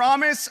 the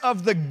promise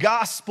of the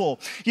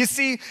gospel. You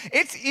see,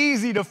 it's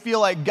easy to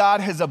feel like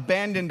God has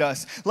abandoned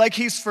us, like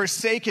he's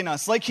forsaken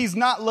us, like he's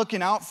not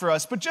looking out for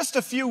us. But just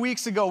a few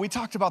weeks ago, we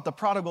talked about the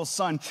prodigal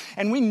son,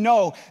 and we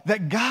know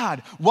that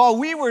God, while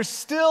we were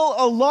still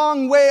a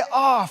long way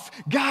off,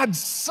 God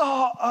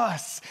saw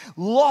us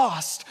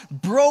lost,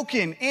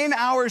 broken, in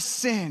our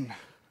sin.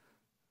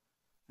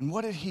 And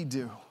what did he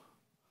do?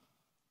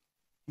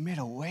 He made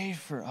a way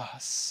for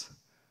us.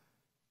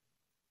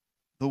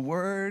 The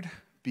Word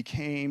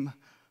became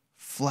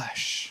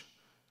flesh.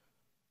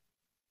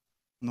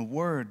 And the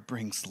Word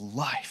brings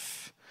life.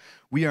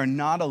 We are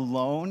not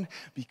alone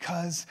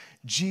because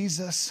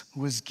Jesus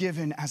was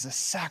given as a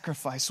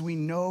sacrifice. We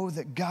know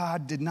that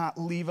God did not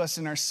leave us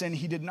in our sin.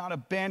 He did not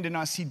abandon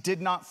us. He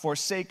did not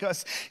forsake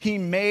us. He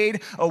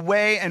made a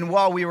way, and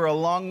while we were a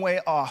long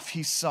way off,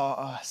 he saw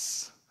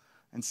us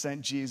and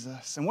sent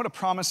Jesus. And what a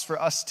promise for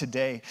us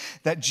today,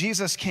 that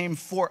Jesus came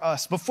for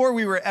us. Before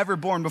we were ever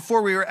born,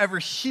 before we were ever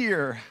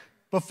here,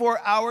 before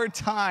our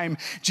time,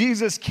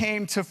 Jesus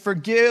came to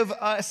forgive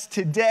us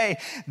today.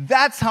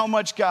 That's how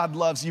much God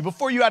loves you.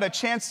 Before you had a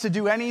chance to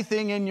do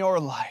anything in your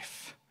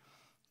life,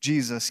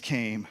 Jesus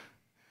came.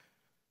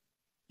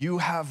 You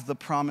have the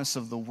promise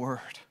of the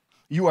Word.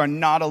 You are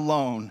not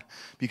alone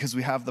because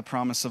we have the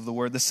promise of the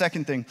Word. The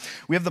second thing,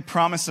 we have the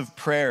promise of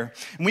prayer.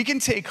 And we can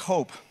take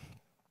hope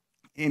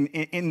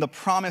in the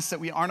promise that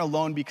we aren't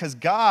alone because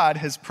God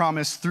has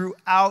promised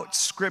throughout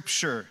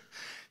Scripture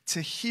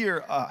to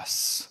hear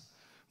us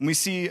And we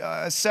see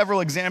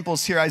several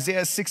examples here.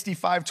 Isaiah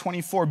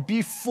 65:24,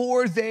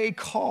 before they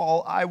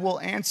call, I will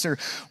answer.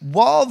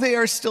 While they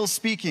are still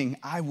speaking,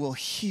 I will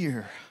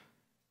hear.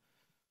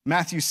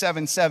 Matthew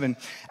 7:7,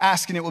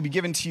 ask and it will be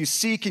given to you.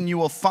 Seek and you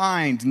will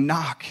find.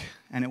 Knock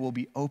and it will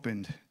be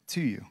opened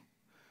to you.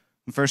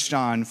 1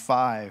 John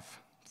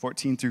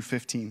 5:14 through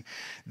 15.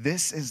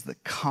 This is the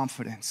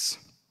confidence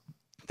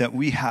that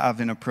we have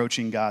in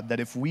approaching God, that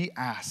if we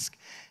ask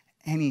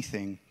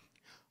anything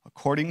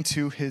according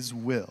to his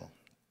will,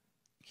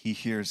 he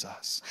hears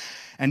us.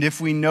 And if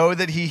we know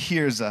that he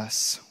hears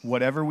us,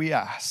 whatever we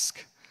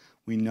ask,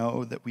 we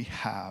know that we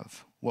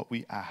have what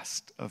we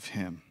asked of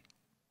him.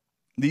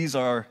 These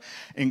are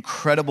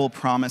incredible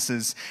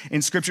promises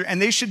in Scripture,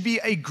 and they should be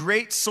a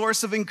great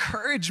source of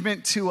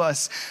encouragement to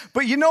us.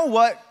 But you know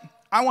what?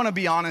 I want to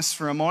be honest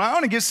for a moment. I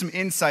want to give some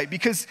insight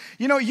because,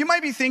 you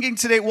might be thinking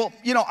today, well,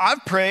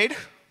 I've prayed.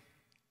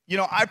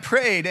 I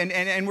prayed,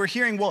 and we're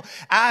hearing, well,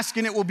 ask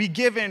and it will be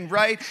given,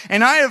 right?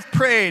 And I have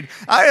prayed.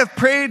 I have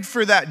prayed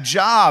for that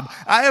job.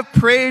 I have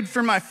prayed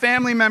for my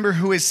family member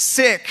who is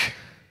sick.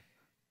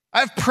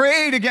 I've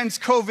prayed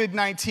against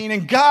COVID-19,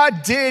 and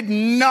God did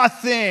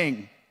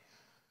nothing.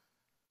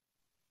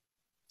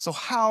 So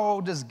how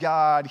does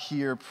God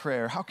hear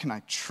prayer? How can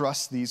I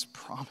trust these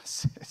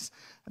promises?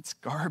 That's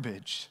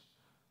garbage.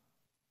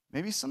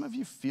 Maybe some of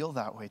you feel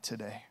that way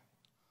today.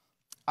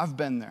 I've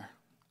been there.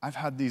 I've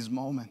had these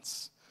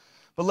moments.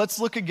 But let's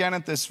look again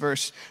at this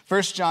verse.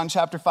 1 John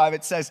chapter 5,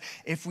 it says,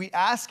 if we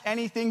ask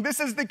anything, this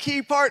is the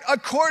key part,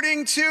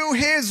 according to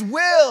his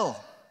will.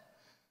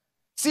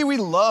 See, we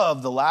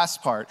love the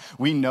last part.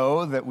 We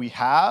know that we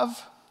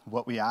have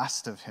what we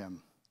asked of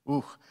him.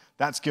 Ooh,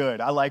 that's good.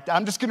 I like that.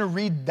 I'm just going to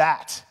read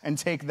that and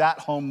take that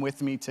home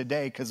with me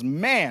today because,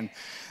 man,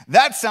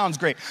 that sounds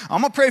great.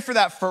 I'm going to pray for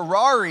that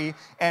Ferrari,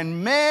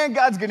 and, man,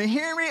 God's going to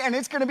hear me, and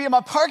it's going to be in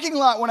my parking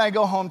lot when I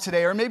go home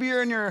today. Or maybe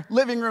you're in your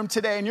living room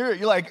today, and you're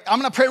like, I'm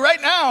going to pray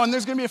right now, and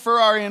there's going to be a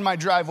Ferrari in my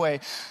driveway.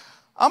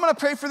 I'm going to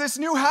pray for this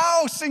new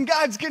house, and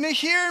God's going to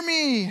hear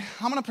me.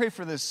 I'm going to pray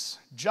for this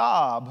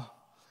job,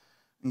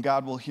 and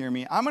God will hear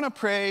me. I'm going to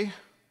pray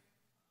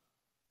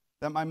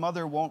that my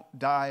mother won't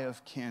die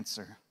of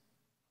cancer,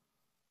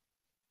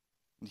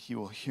 and he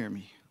will hear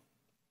me.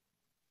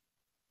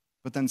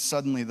 But then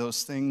suddenly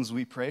those things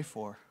we pray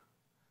for,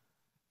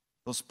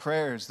 those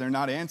prayers, they're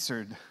not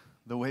answered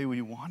the way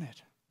we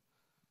wanted.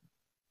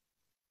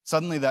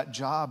 Suddenly that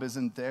job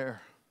isn't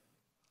there.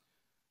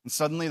 And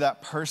suddenly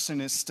that person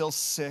is still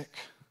sick.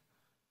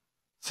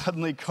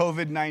 Suddenly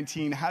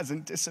COVID-19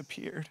 hasn't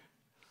disappeared.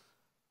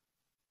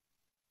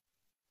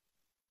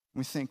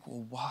 We think,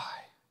 well, why?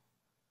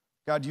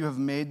 God, you have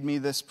made me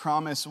this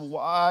promise.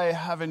 Why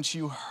haven't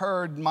you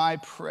heard my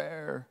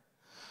prayer?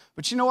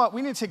 But you know what?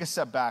 We need to take a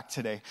step back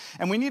today.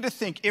 And we need to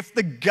think, if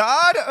the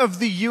God of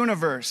the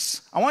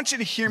universe, I want you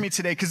to hear me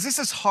today, because this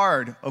is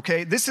hard,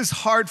 okay? This is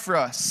hard for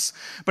us.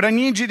 But I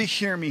need you to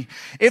hear me.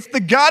 If the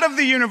God of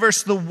the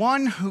universe, the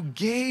one who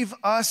gave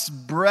us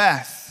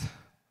breath,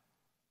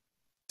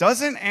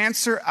 doesn't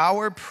answer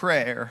our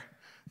prayer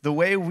the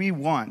way we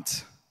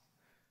want,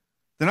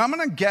 then I'm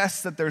going to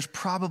guess that there's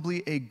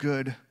probably a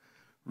good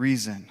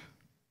reason.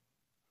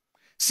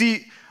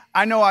 See,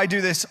 I know I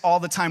do this all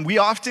the time. We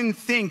often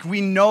think we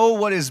know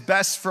what is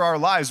best for our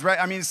lives, right?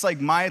 I mean, it's like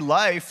my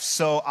life,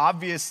 so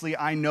obviously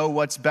I know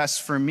what's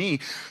best for me.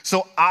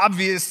 So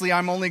obviously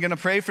I'm only going to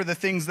pray for the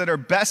things that are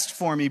best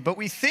for me. But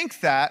we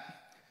think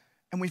that,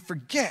 and we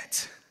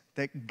forget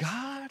that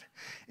God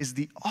is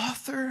the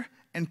author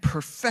and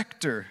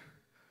perfecter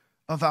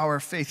of our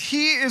faith.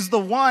 He is the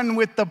one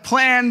with the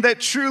plan that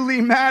truly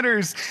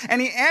matters,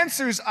 and he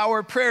answers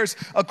our prayers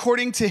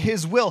according to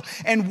his will.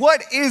 And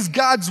what is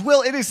God's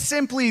will? It is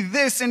simply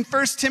this. In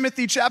 1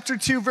 Timothy chapter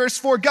 2, verse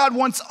 4, God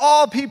wants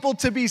all people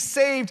to be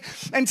saved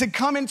and to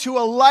come into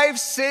a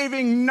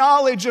life-saving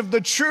knowledge of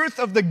the truth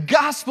of the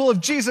gospel of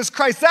Jesus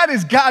Christ. That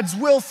is God's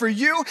will for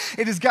you.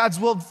 It is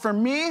God's will for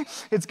me.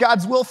 It's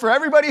God's will for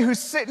everybody who's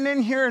sitting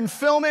in here and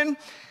filming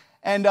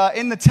and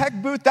in the tech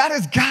booth. That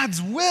is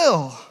God's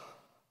will,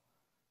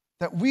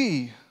 that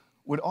we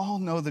would all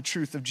know the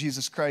truth of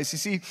Jesus Christ. You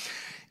see,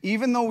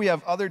 even though we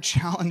have other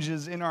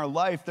challenges in our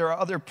life, there are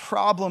other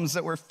problems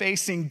that we're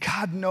facing,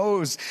 God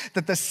knows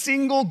that the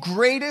single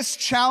greatest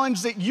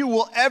challenge that you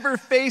will ever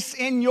face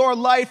in your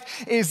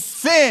life is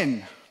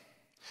sin.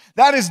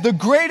 That is the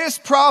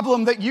greatest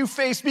problem that you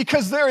face,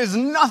 because there is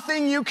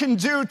nothing you can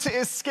do to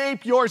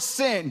escape your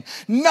sin.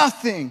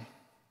 Nothing.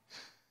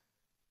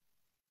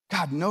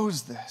 God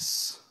knows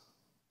this.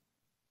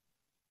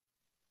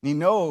 He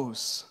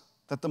knows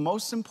that the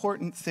most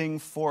important thing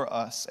for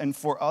us and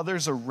for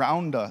others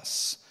around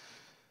us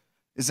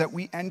is that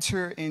we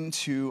enter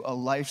into a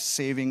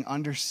life-saving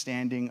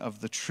understanding of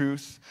the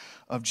truth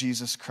of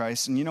Jesus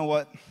Christ. And you know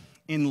what?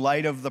 In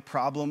light of the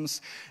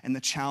problems and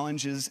the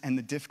challenges and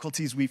the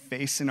difficulties we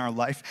face in our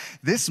life,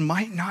 this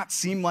might not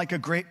seem like a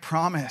great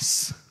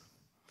promise.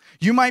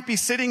 You might be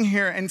sitting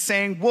here and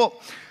saying,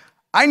 well,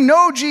 I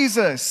know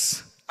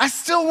Jesus. I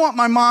still want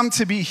my mom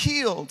to be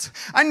healed.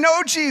 I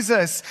know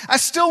Jesus. I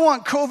still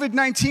want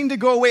COVID-19 to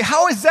go away.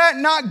 How is that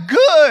not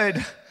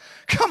good?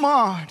 Come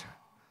on.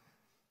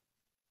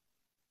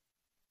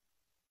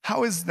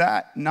 How is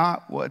that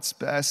not what's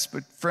best?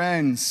 But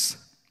friends,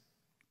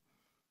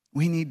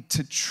 we need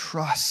to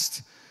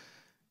trust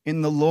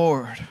in the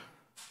Lord.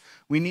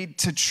 We need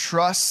to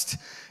trust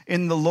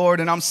in the Lord.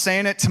 And I'm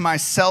saying it to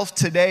myself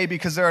today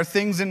because there are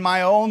things in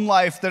my own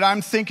life that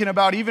I'm thinking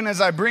about, even as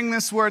I bring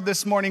this word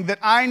this morning, that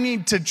I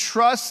need to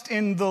trust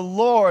in the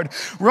Lord.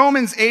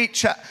 Romans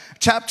 8,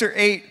 chapter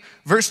 8,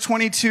 verse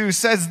 22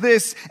 says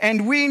this,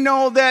 and we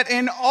know that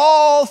in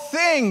all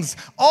things,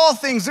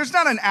 there's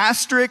not an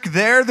asterisk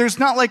there. There's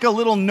not like a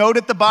little note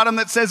at the bottom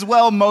that says,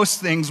 well,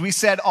 most things. We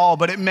said all,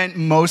 but it meant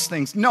most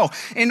things. No,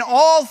 in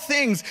all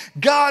things,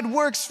 God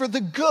works for the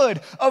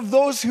good of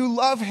those who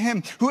love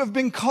him, who have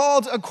been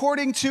called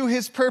according to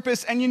his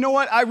purpose. And you know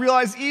what? I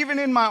realize even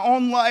in my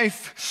own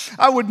life,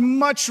 I would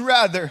much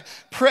rather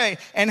pray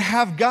and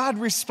have God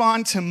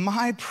respond to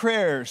my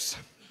prayers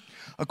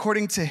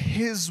according to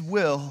his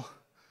will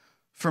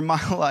for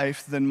my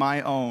life than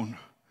my own.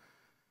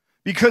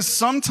 Because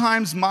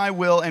sometimes my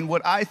will and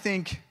what I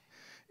think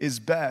is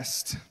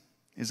best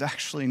is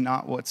actually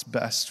not what's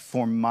best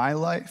for my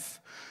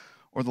life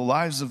or the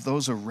lives of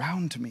those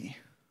around me.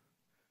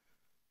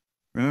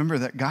 Remember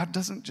that God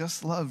doesn't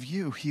just love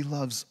you, he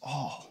loves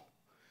all.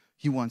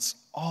 He wants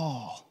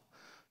all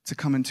to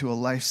come into a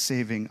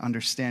life-saving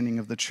understanding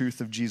of the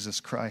truth of Jesus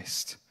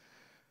Christ.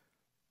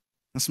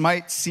 This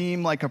might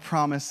seem like a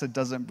promise that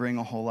doesn't bring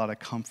a whole lot of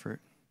comfort.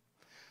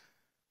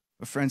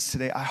 But friends,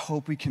 today I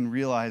hope we can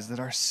realize that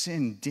our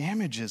sin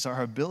damages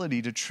our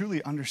ability to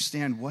truly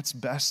understand what's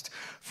best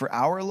for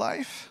our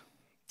life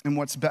and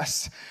what's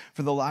best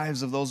for the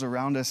lives of those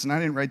around us. And I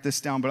didn't write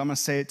this down, but I'm going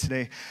to say it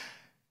today.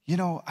 You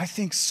know, I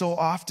think so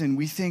often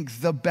we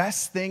think the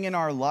best thing in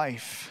our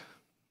life,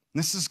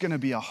 this is going to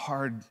be a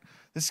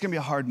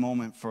hard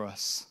moment for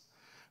us.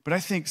 But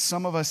I think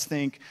some of us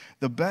think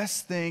the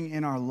best thing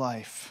in our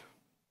life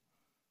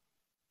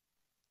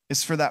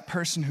is for that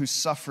person who's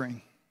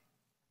suffering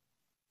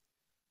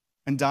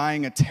and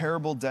dying a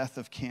terrible death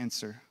of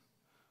cancer.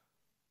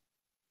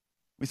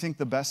 We think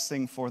the best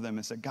thing for them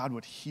is that God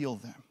would heal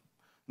them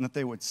and that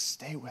they would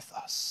stay with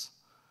us.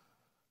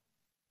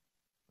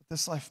 But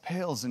this life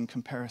pales in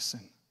comparison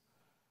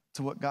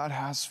to what God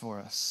has for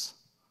us,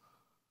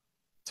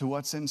 to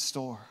what's in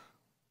store.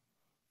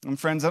 And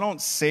friends, I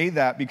don't say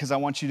that because I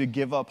want you to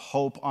give up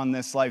hope on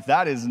this life.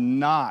 That is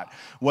not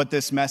what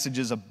this message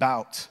is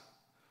about.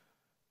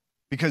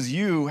 Because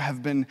you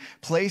have been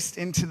placed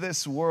into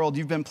this world.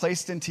 You've been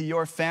placed into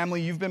your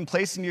family. You've been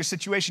placed in your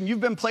situation.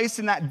 You've been placed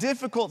in that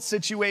difficult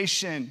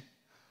situation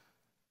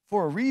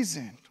for a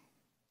reason,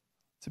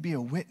 to be a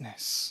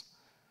witness,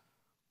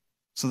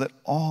 so that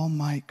all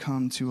might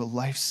come to a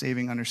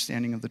life-saving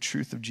understanding of the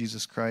truth of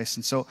Jesus Christ.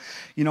 And so,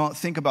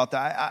 think about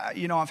that.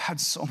 I've had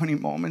so many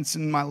moments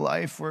in my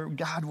life where,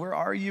 God, where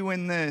are you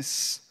in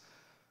this?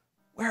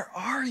 Where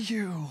are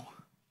you?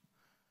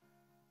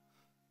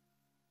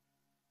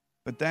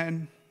 But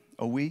then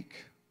a week,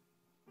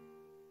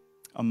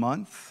 a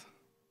month,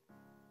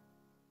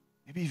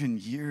 maybe even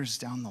years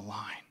down the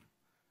line,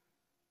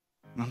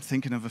 and I'm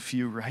thinking of a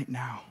few right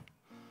now,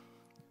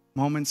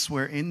 moments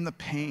where in the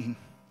pain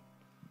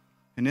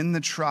and in the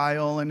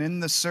trial and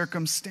in the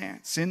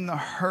circumstance, in the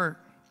hurt,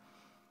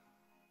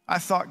 I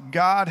thought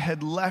God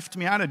had left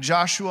me. I had a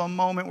Joshua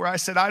moment where I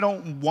said, I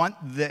don't want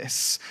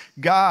this.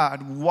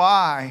 God,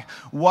 why?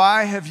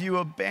 Why have you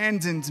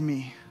abandoned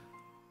me?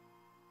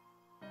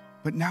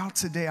 But now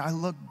today I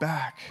look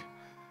back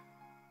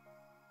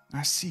and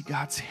I see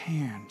God's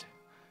hand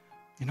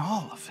in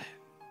all of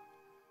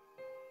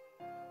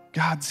it.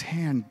 God's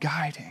hand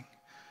guiding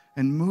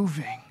and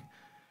moving.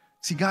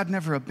 See, God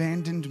never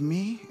abandoned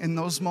me in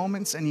those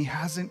moments, and he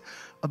hasn't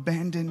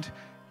abandoned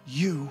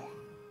you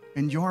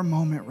in your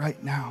moment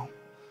right now.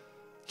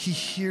 He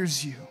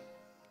hears you,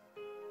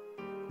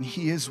 and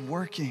he is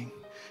working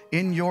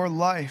in your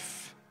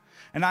life.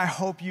 And I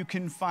hope you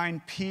can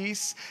find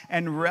peace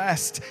and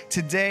rest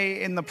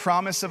today in the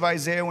promise of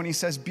Isaiah when he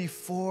says,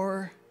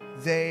 before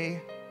they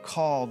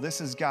call,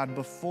 this is God,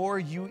 before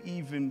you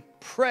even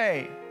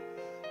pray,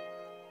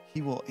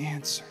 he will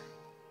answer.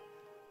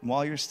 And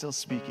while you're still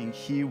speaking,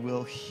 he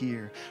will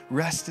hear.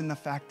 Rest in the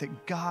fact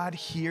that God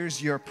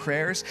hears your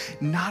prayers.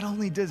 Not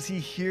only does he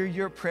hear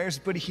your prayers,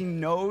 but he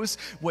knows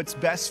what's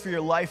best for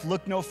your life.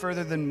 Look no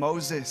further than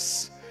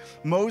Moses.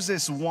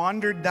 Moses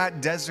wandered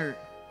that desert.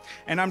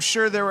 And I'm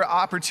sure there were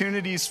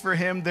opportunities for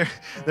him. There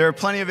are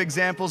plenty of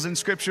examples in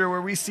Scripture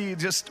where we see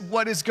just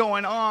what is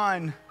going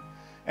on.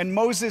 And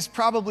Moses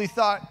probably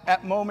thought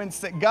at moments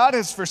that God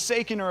has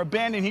forsaken or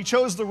abandoned. He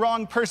chose the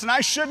wrong person.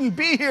 I shouldn't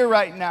be here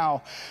right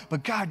now.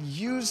 But God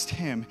used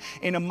him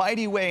in a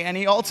mighty way. And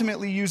he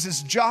ultimately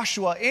uses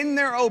Joshua in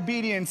their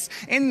obedience,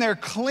 in their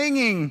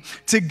clinging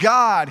to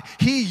God.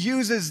 He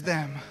uses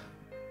them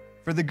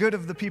for the good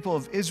of the people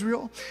of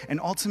Israel and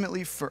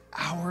ultimately for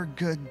our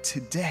good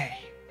today.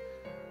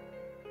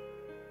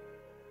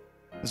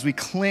 As we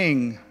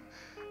cling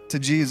to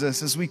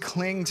Jesus, as we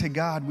cling to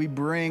God, we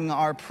bring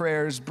our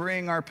prayers,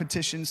 bring our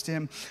petitions to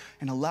him,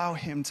 and allow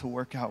him to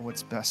work out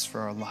what's best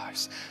for our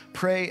lives.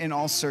 Pray in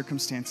all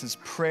circumstances.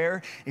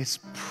 Prayer is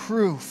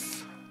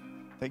proof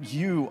that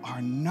you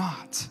are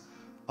not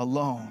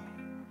alone.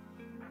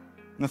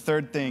 And the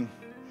third thing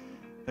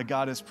that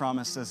God has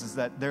promised us is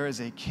that there is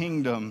a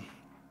kingdom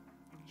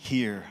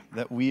here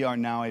that we are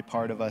now a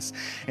part of us.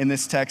 In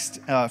this text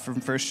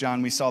from 1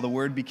 John, we saw the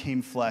Word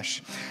became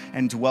flesh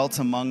and dwelt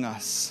among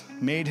us,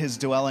 made his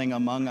dwelling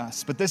among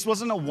us. But this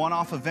wasn't a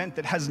one-off event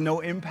that has no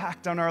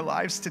impact on our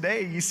lives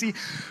today. You see,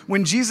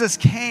 when Jesus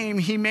came,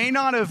 he may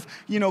not have,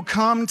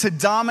 come to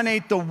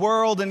dominate the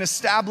world and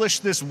establish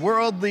this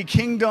worldly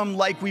kingdom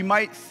like we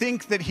might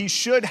think that he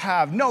should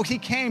have. No, he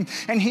came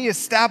and he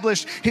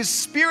established his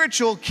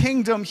spiritual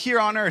kingdom here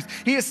on earth.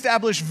 He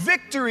established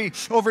victory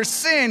over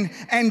sin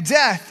and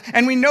death.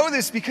 And we know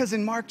this because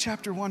in Mark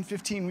chapter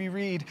 1:15, we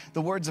read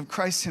the words of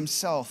Christ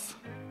himself.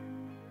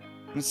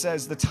 And it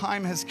says, the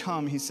time has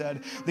come, he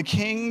said, the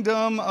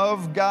kingdom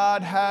of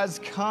God has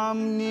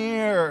come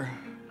near.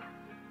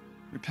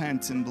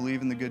 Repent and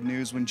believe in the good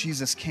news. When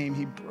Jesus came,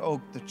 he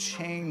broke the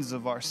chains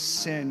of our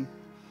sin.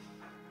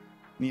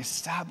 And he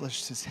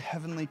established his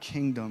heavenly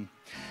kingdom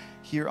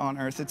here on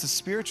earth. It's a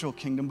spiritual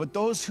kingdom, but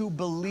those who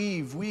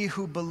believe, we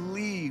who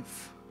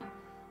believe,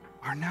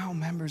 are now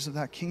members of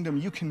that kingdom.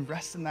 You can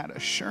rest in that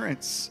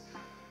assurance.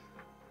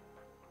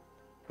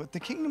 But the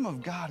kingdom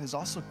of God is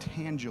also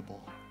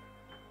tangible.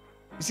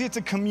 You see, it's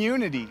a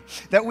community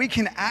that we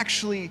can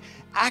actually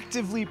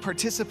actively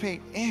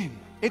participate in.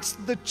 It's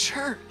the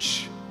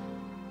church.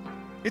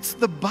 It's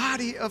the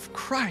body of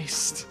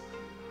Christ.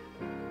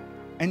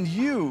 And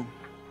you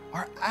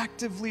are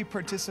actively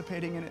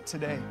participating in it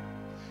today.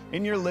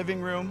 In your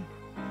living room,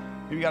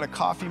 maybe you got a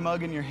coffee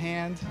mug in your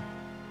hand.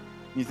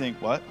 You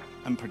think, what?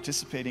 I'm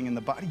participating in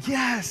the body.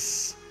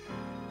 Yes,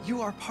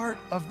 you are part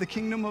of the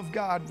kingdom of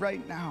God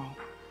right now.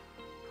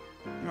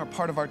 You are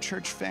part of our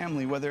church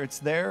family, whether it's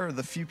there or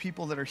the few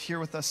people that are here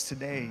with us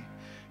today.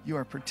 You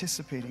are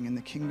participating in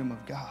the kingdom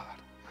of God.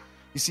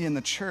 You see, in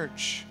the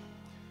church,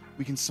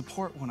 we can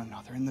support one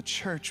another. In the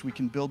church, we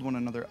can build one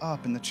another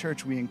up. In the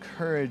church, we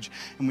encourage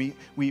and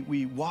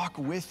we walk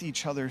with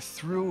each other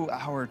through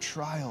our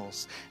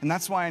trials. And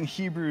that's why in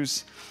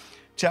Hebrews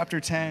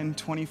chapter 10,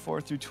 24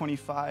 through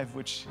 25,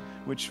 which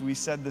we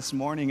said this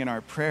morning in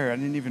our prayer. I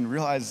didn't even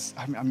realize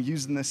I'm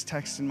using this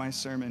text in my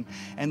sermon.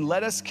 And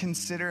let us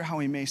consider how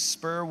we may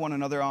spur one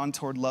another on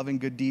toward love and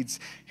good deeds.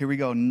 Here we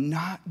go.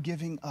 Not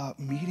giving up,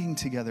 meeting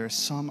together as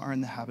some are in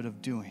the habit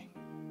of doing.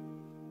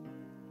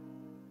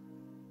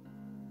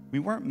 We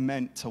weren't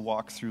meant to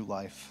walk through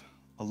life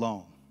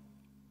alone.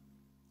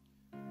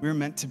 We were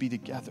meant to be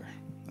together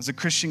as a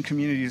Christian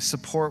community, to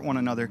support one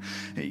another,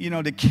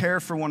 to care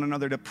for one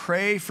another, to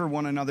pray for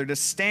one another, to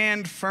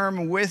stand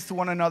firm with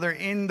one another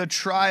in the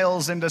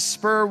trials, and to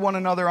spur one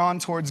another on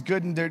towards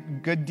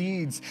good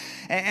deeds.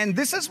 And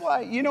this is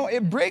why,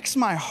 it breaks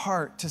my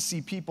heart to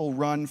see people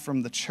run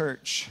from the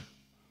church.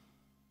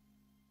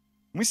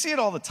 We see it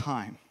all the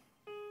time.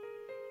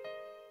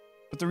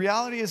 But the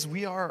reality is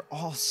we are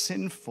all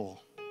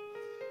sinful.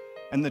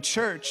 And the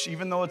church,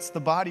 even though it's the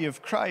body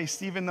of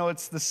Christ, even though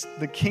it's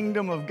the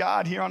kingdom of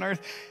God here on earth,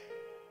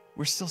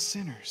 we're still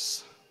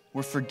sinners.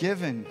 We're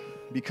forgiven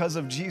because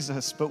of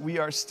Jesus, but we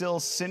are still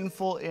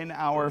sinful in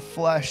our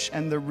flesh.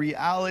 And the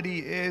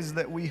reality is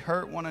that we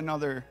hurt one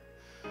another.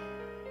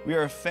 We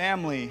are a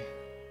family.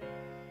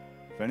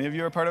 If any of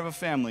you are part of a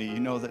family,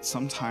 you know that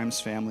sometimes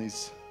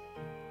families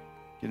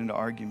get into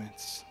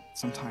arguments.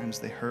 Sometimes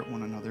they hurt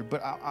one another.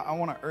 But I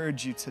want to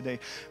urge you today,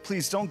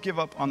 please don't give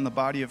up on the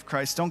body of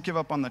Christ. Don't give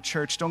up on the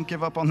church. Don't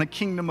give up on the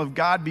kingdom of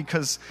God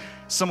because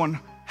someone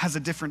has a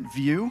different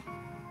view.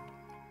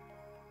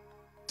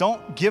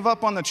 Don't give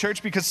up on the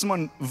church because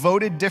someone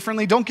voted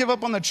differently. Don't give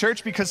up on the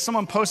church because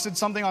someone posted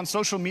something on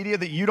social media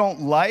that you don't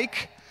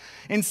like.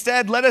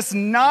 Instead, let us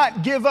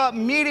not give up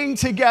meeting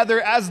together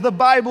as the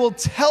Bible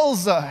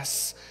tells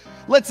us.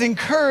 Let's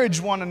encourage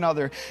one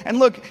another. And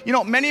look,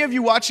 many of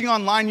you watching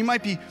online, you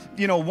might be,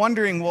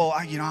 wondering, well,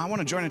 I want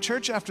to join a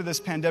church after this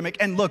pandemic.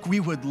 And look, we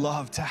would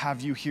love to have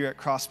you here at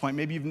Crosspoint.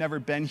 Maybe you've never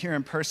been here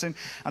in person.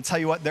 I'll tell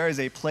you what, there is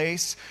a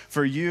place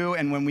for you.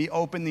 And when we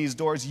open these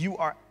doors, you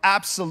are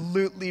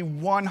absolutely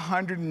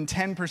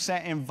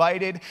 110%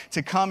 invited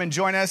to come and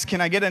join us. Can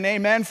I get an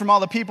amen from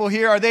all the people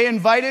here? Are they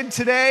invited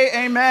today?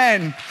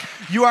 Amen.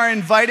 You are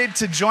invited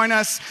to join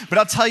us. But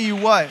I'll tell you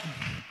what,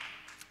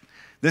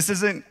 this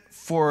isn't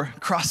for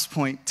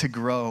Crosspoint to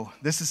grow.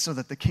 This is so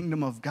that the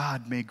kingdom of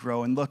God may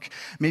grow. And look,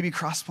 maybe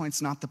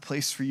Crosspoint's not the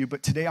place for you,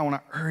 but today I want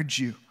to urge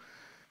you,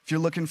 if you're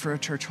looking for a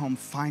church home,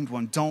 find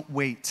one. Don't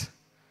wait.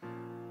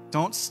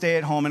 Don't stay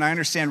at home. And I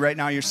understand right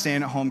now you're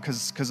staying at home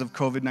because of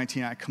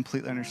COVID-19. I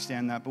completely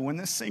understand that. But when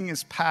this thing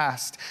is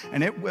past,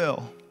 and it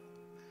will,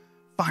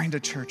 find a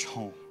church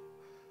home.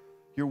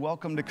 You're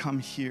welcome to come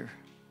here.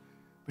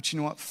 But you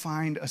know what?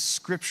 Find a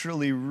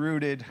scripturally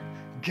rooted,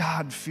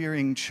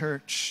 God-fearing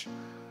church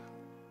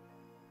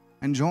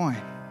and join.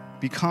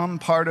 Become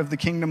part of the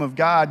kingdom of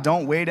God.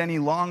 Don't wait any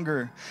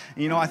longer.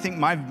 You know, I think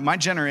my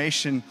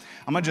generation,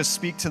 I'm going to just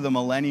speak to the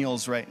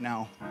millennials right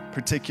now,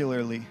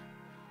 particularly.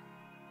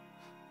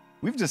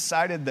 We've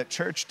decided that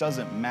church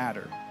doesn't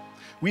matter.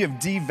 We have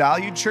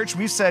devalued church.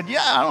 We've said,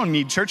 yeah, I don't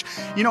need church.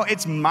 You know,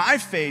 it's my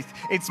faith.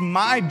 It's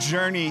my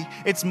journey.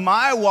 It's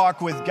my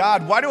walk with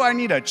God. Why do I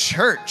need a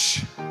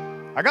church?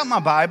 I got my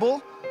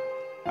Bible.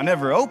 I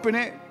never open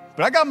it,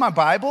 but I got my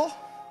Bible.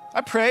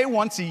 I pray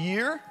once a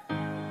year.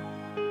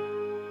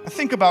 I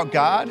think about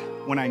God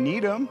when I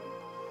need him.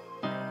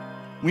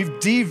 We've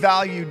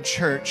devalued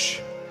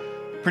church,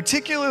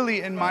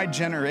 particularly in my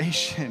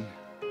generation.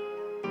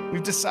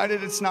 We've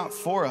decided it's not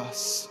for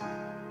us.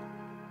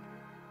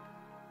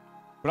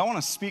 But I want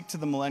to speak to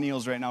the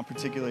millennials right now,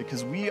 particularly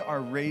because we are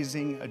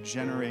raising a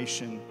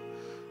generation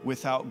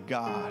without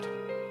God.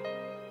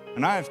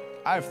 And I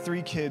have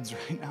 3 kids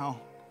right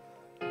now.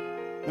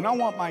 And I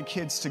want my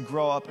kids to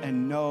grow up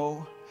and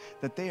know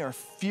that they are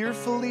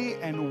fearfully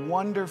and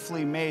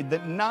wonderfully made,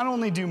 that not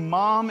only do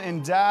mom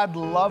and dad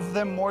love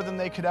them more than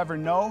they could ever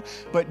know,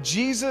 but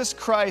Jesus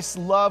Christ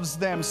loves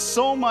them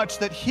so much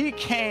that he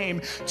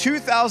came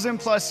 2,000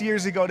 plus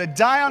years ago to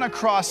die on a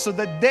cross so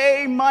that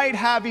they might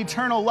have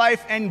eternal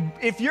life. And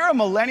if you're a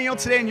millennial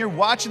today and you're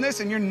watching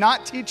this and you're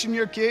not teaching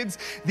your kids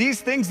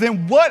these things,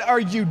 then what are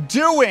you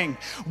doing?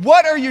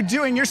 What are you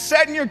doing? You're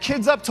setting your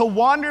kids up to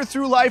wander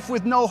through life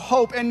with no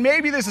hope. And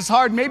maybe this is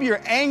hard. Maybe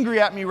you're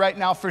angry at me right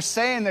now for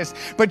saying this,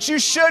 but you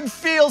should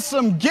feel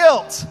some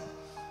guilt,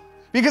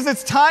 because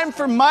it's time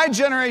for my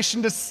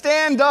generation to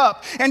stand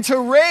up and to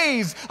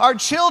raise our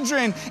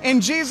children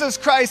in Jesus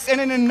Christ and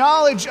in a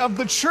knowledge of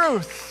the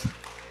truth.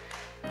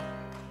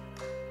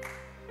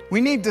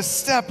 We need to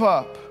step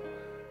up.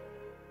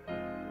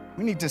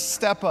 We need to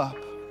step up.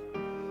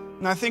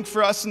 And I think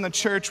for us in the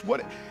church,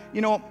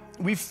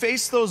 we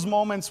face those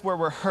moments where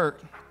we're hurt,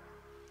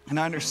 and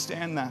I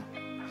understand that.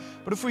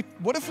 But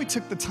what if we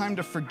took the time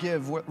to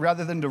forgive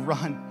rather than to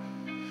run?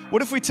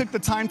 What if we took the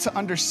time to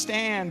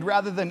understand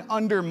rather than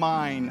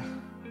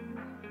undermine?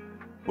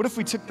 What if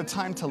we took the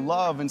time to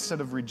love instead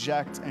of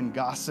reject and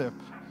gossip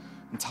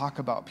and talk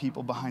about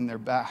people behind their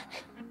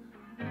back?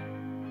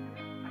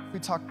 If we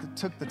took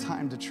the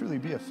time to truly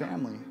be a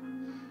family.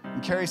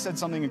 And Carrie said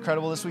something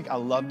incredible this week. I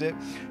loved it.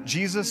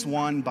 Jesus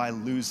won by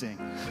losing.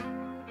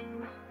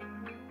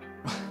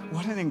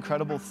 What an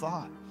incredible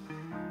thought.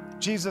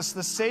 Jesus,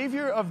 the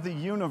Savior of the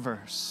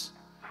universe.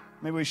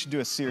 Maybe we should do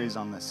a series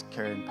on this,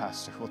 Carrie and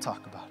Pastor. We'll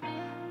talk about it.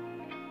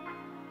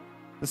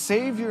 The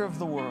Savior of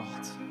the world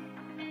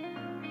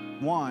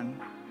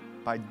won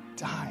by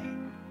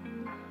dying.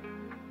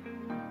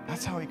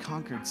 That's how he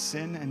conquered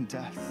sin and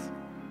death,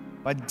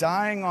 by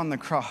dying on the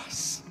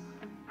cross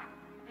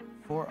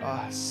for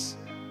us.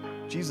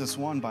 Jesus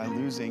won by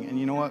losing. And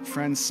you know what,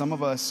 friends? Some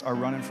of us are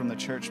running from the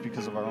church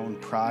because of our own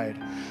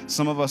pride.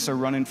 Some of us are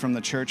running from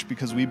the church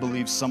because we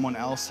believe someone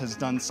else has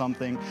done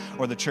something,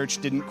 or the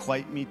church didn't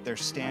quite meet their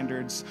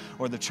standards,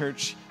 or the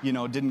church,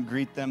 didn't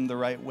greet them the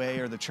right way,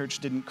 or the church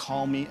didn't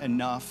call me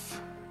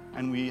enough.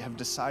 And we have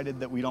decided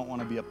that we don't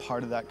want to be a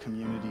part of that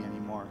community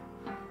anymore.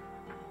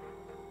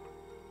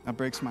 That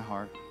breaks my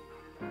heart.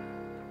 It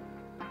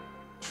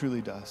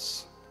truly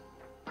does.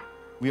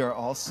 We are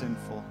all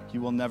sinful. You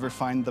will never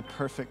find the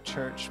perfect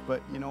church,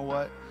 but you know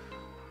what?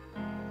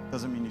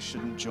 Doesn't mean you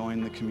shouldn't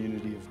join the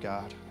community of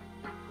God.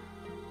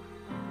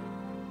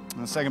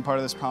 And the second part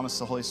of this promise is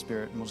the Holy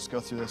Spirit, and we'll just go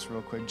through this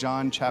real quick.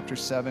 John chapter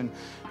 7,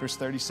 verse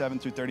 37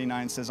 through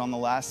 39 says, "On the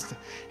last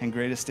and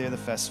greatest day of the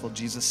festival,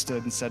 Jesus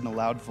stood and said in a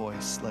loud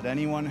voice, 'Let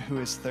anyone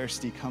who is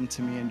thirsty come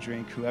to me and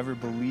drink. Whoever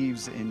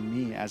believes in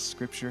me, as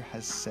Scripture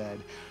has said,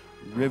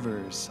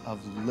 rivers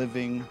of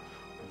living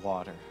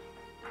water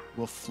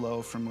will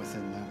flow from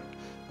within them.'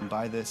 And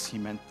by this he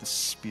meant the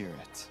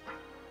Spirit,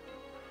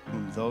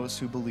 whom those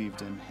who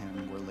believed in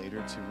him were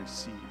later to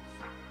receive."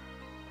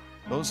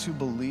 Those who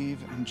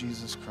believe in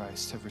Jesus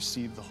Christ have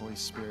received the Holy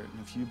Spirit.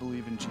 And if you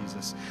believe in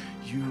Jesus,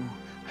 you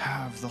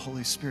have the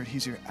Holy Spirit.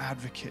 He's your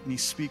advocate, and he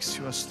speaks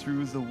to us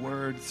through the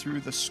Word,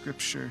 through the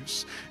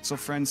Scriptures. So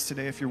friends,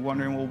 today, if you're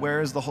wondering, well, where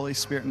is the Holy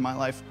Spirit in my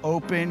life?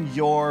 Open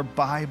your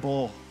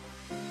Bible,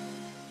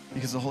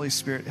 because the Holy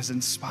Spirit has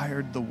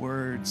inspired the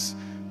words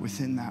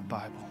within that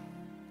Bible.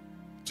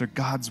 These are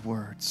God's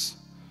words.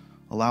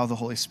 Allow the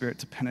Holy Spirit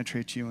to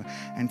penetrate you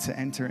and to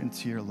enter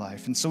into your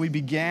life. And so we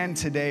began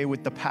today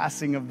with the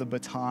passing of the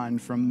baton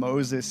from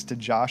Moses to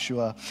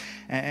Joshua.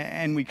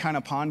 And we kind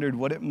of pondered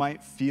what it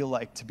might feel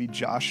like to be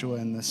Joshua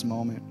in this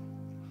moment.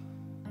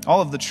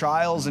 All of the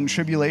trials and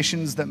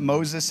tribulations that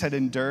Moses had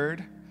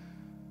endured.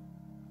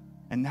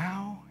 And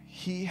now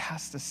he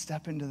has to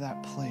step into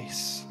that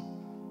place.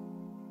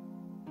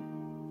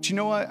 But you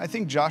know what? I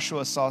think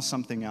Joshua saw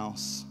something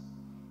else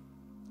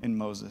in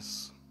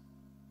Moses.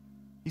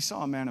 He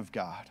saw a man of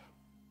God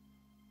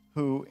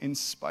who, in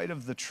spite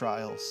of the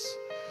trials,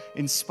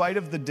 in spite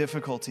of the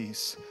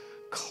difficulties,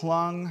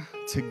 clung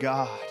to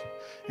God,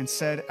 and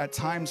said at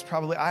times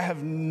probably, I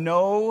have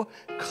no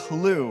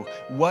clue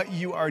what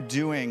you are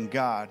doing,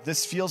 God.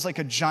 This feels like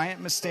a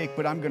giant mistake,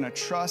 but I'm going to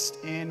trust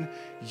in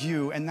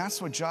you. And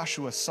that's what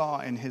Joshua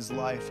saw in his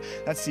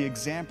life. That's the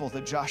example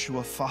that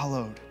Joshua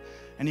followed.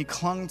 And he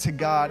clung to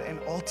God, and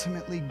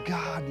ultimately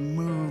God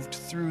moved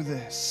through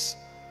this.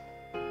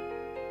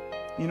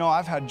 You know,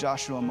 I've had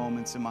Joshua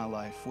moments in my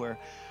life where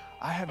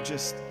I have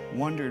just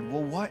wondered,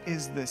 well, what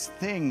is this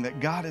thing that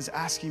God is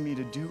asking me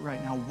to do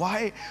right now?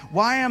 Why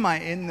am I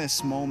in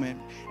this moment?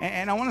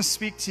 And I want to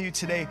speak to you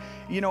today.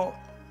 You know,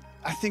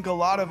 I think a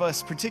lot of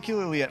us,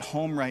 particularly at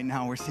home right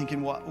now, we're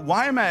thinking, well,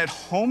 why am I at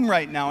home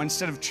right now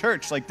instead of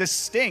church? Like, this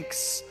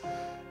stinks.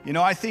 You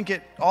know, I think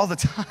it all the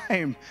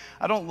time.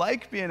 I don't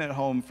like being at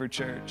home for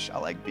church. I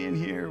like being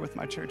here with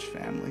my church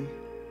family.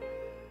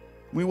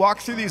 We walk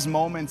through these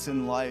moments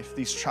in life,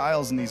 these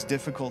trials and these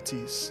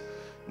difficulties,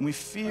 and we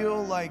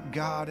feel like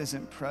God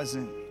isn't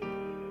present.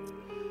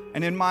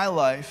 And in my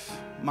life,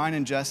 mine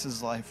and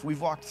Jess's life,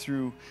 we've walked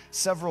through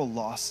several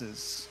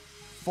losses,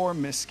 4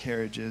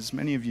 miscarriages.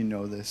 Many of you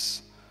know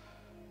this.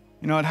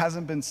 You know, it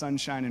hasn't been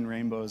sunshine and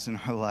rainbows in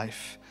our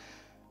life.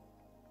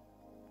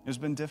 There's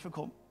been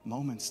difficult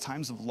moments,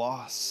 times of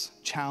loss,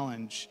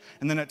 challenge.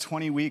 And then at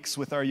 20 weeks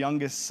with our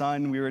youngest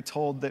son, we were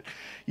told that,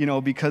 you know,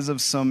 because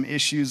of some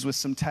issues with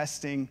some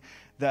testing,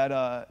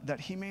 that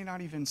he may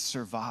not even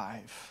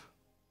survive.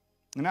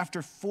 And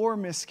after 4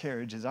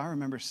 miscarriages, I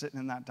remember sitting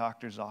in that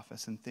doctor's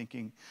office and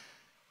thinking,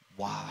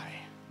 why?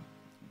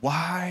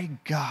 Why,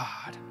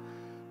 God?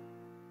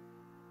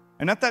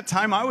 And at that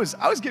time, I was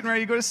getting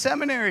ready to go to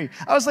seminary.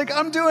 I was like,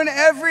 I'm doing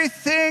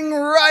everything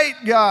right,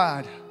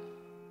 God.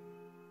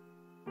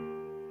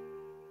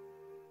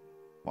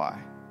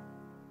 Why?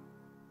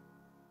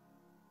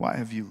 Why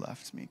have you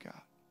left me,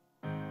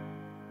 God?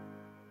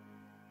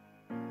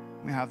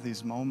 We have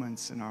these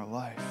moments in our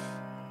life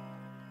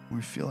where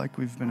we feel like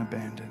we've been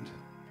abandoned.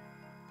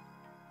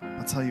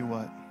 I'll tell you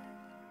what,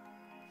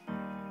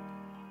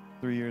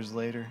 3 years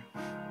later,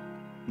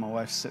 my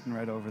wife's sitting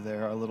right over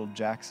there, our little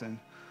Jackson.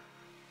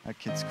 That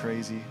kid's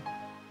crazy.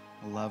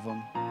 I love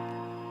him.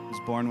 He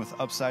was born with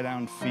upside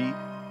down feet.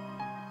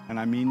 And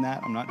I mean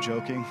that, I'm not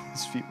joking.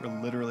 His feet were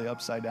literally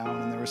upside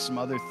down, and there were some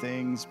other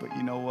things, but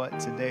you know what?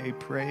 Today,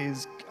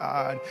 praise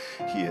God,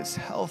 he is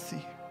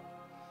healthy.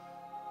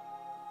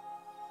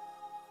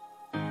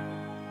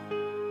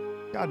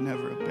 God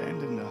never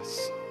abandoned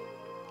us.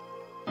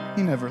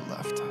 He never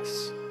left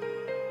us.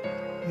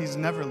 He's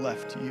never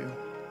left you.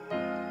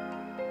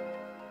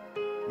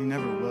 He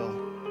never will.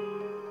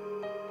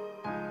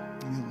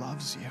 And he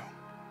loves you.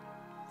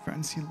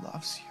 Friends, he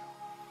loves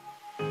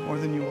you more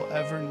than you will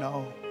ever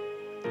know.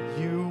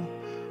 You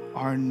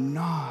are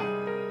not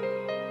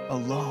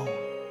alone.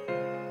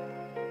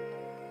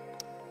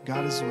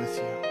 God is with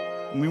you.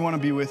 And we want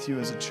to be with you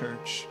as a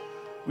church.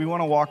 We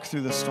want to walk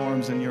through the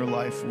storms in your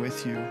life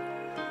with you.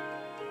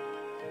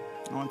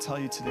 I want to tell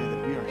you today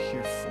that we are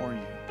here for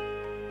you.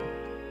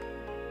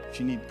 If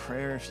you need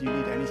prayer, if you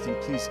need anything,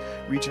 please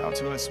reach out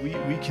to us. We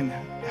can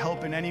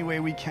help in any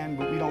way we can,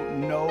 but we don't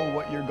know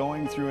what you're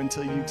going through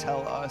until you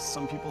tell us.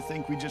 Some people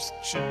think we just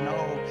should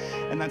know,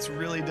 and that's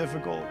really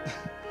difficult.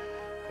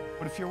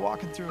 But if you're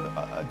walking through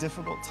a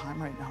difficult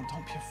time right now,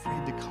 don't be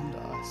afraid to come to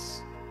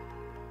us.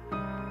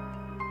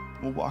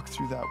 We'll walk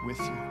through that with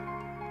you,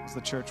 as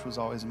the church was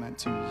always meant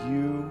to.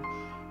 You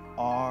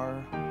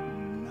are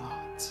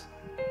not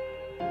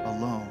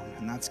alone,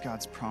 and that's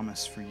God's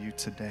promise for you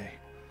today.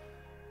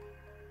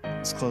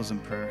 Let's close in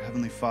prayer.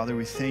 Heavenly Father,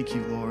 we thank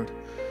you, Lord,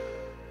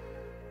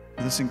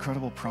 for this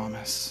incredible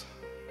promise.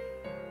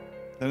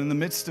 That in the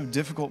midst of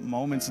difficult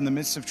moments, in the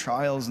midst of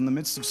trials, in the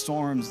midst of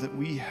storms, that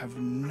we have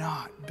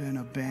not been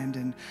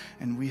abandoned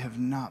and we have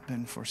not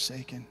been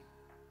forsaken.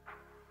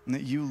 And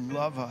that you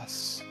love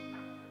us.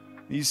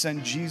 That you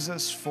sent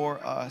Jesus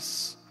for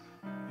us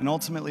and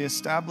ultimately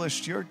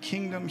established your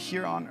kingdom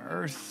here on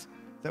earth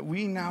that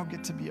we now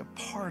get to be a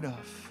part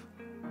of.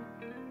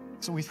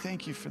 So we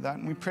thank you for that.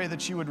 And we pray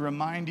that you would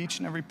remind each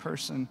and every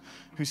person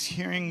who's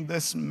hearing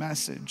this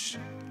message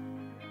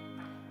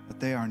that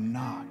they are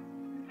not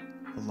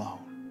alone.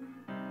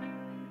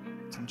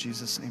 In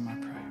Jesus' name I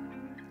pray.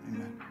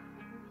 Amen.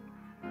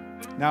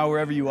 Now,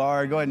 wherever you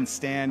are, go ahead and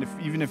stand.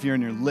 Even if you're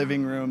in your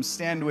living room,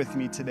 stand with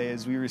me today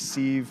as we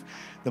receive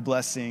the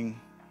blessing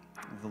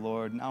of the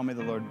Lord. Now may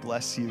the Lord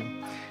bless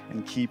you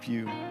and keep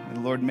you. May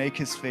the Lord make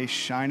his face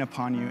shine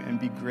upon you and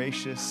be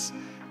gracious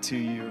to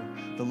you.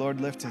 The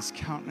Lord lift his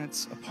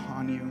countenance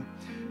upon you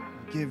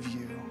and give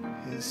you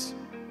his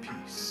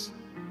peace.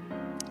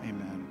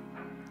 Amen.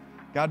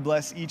 God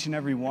bless each and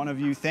every one of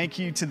you. Thank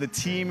you to the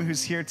team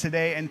who's here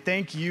today, and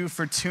thank you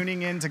for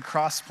tuning in to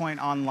Crosspoint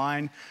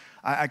Online.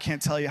 I can't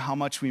tell you how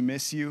much we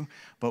miss you,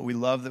 but we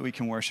love that we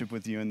can worship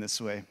with you in this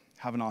way.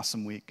 Have an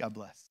awesome week. God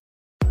bless.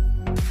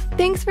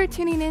 Thanks for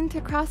tuning in to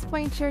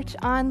Crosspoint Church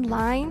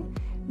Online.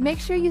 Make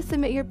sure you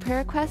submit your prayer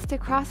request to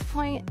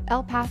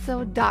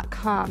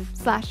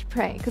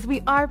crosspointelpaso.com/pray because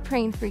we are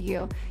praying for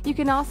you. You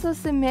can also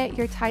submit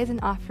your tithes and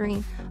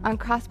offering on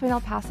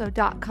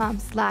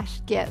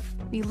crosspointelpaso.com/give.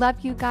 We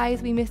love you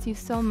guys. We miss you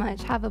so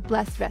much. Have a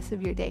blessed rest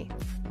of your day.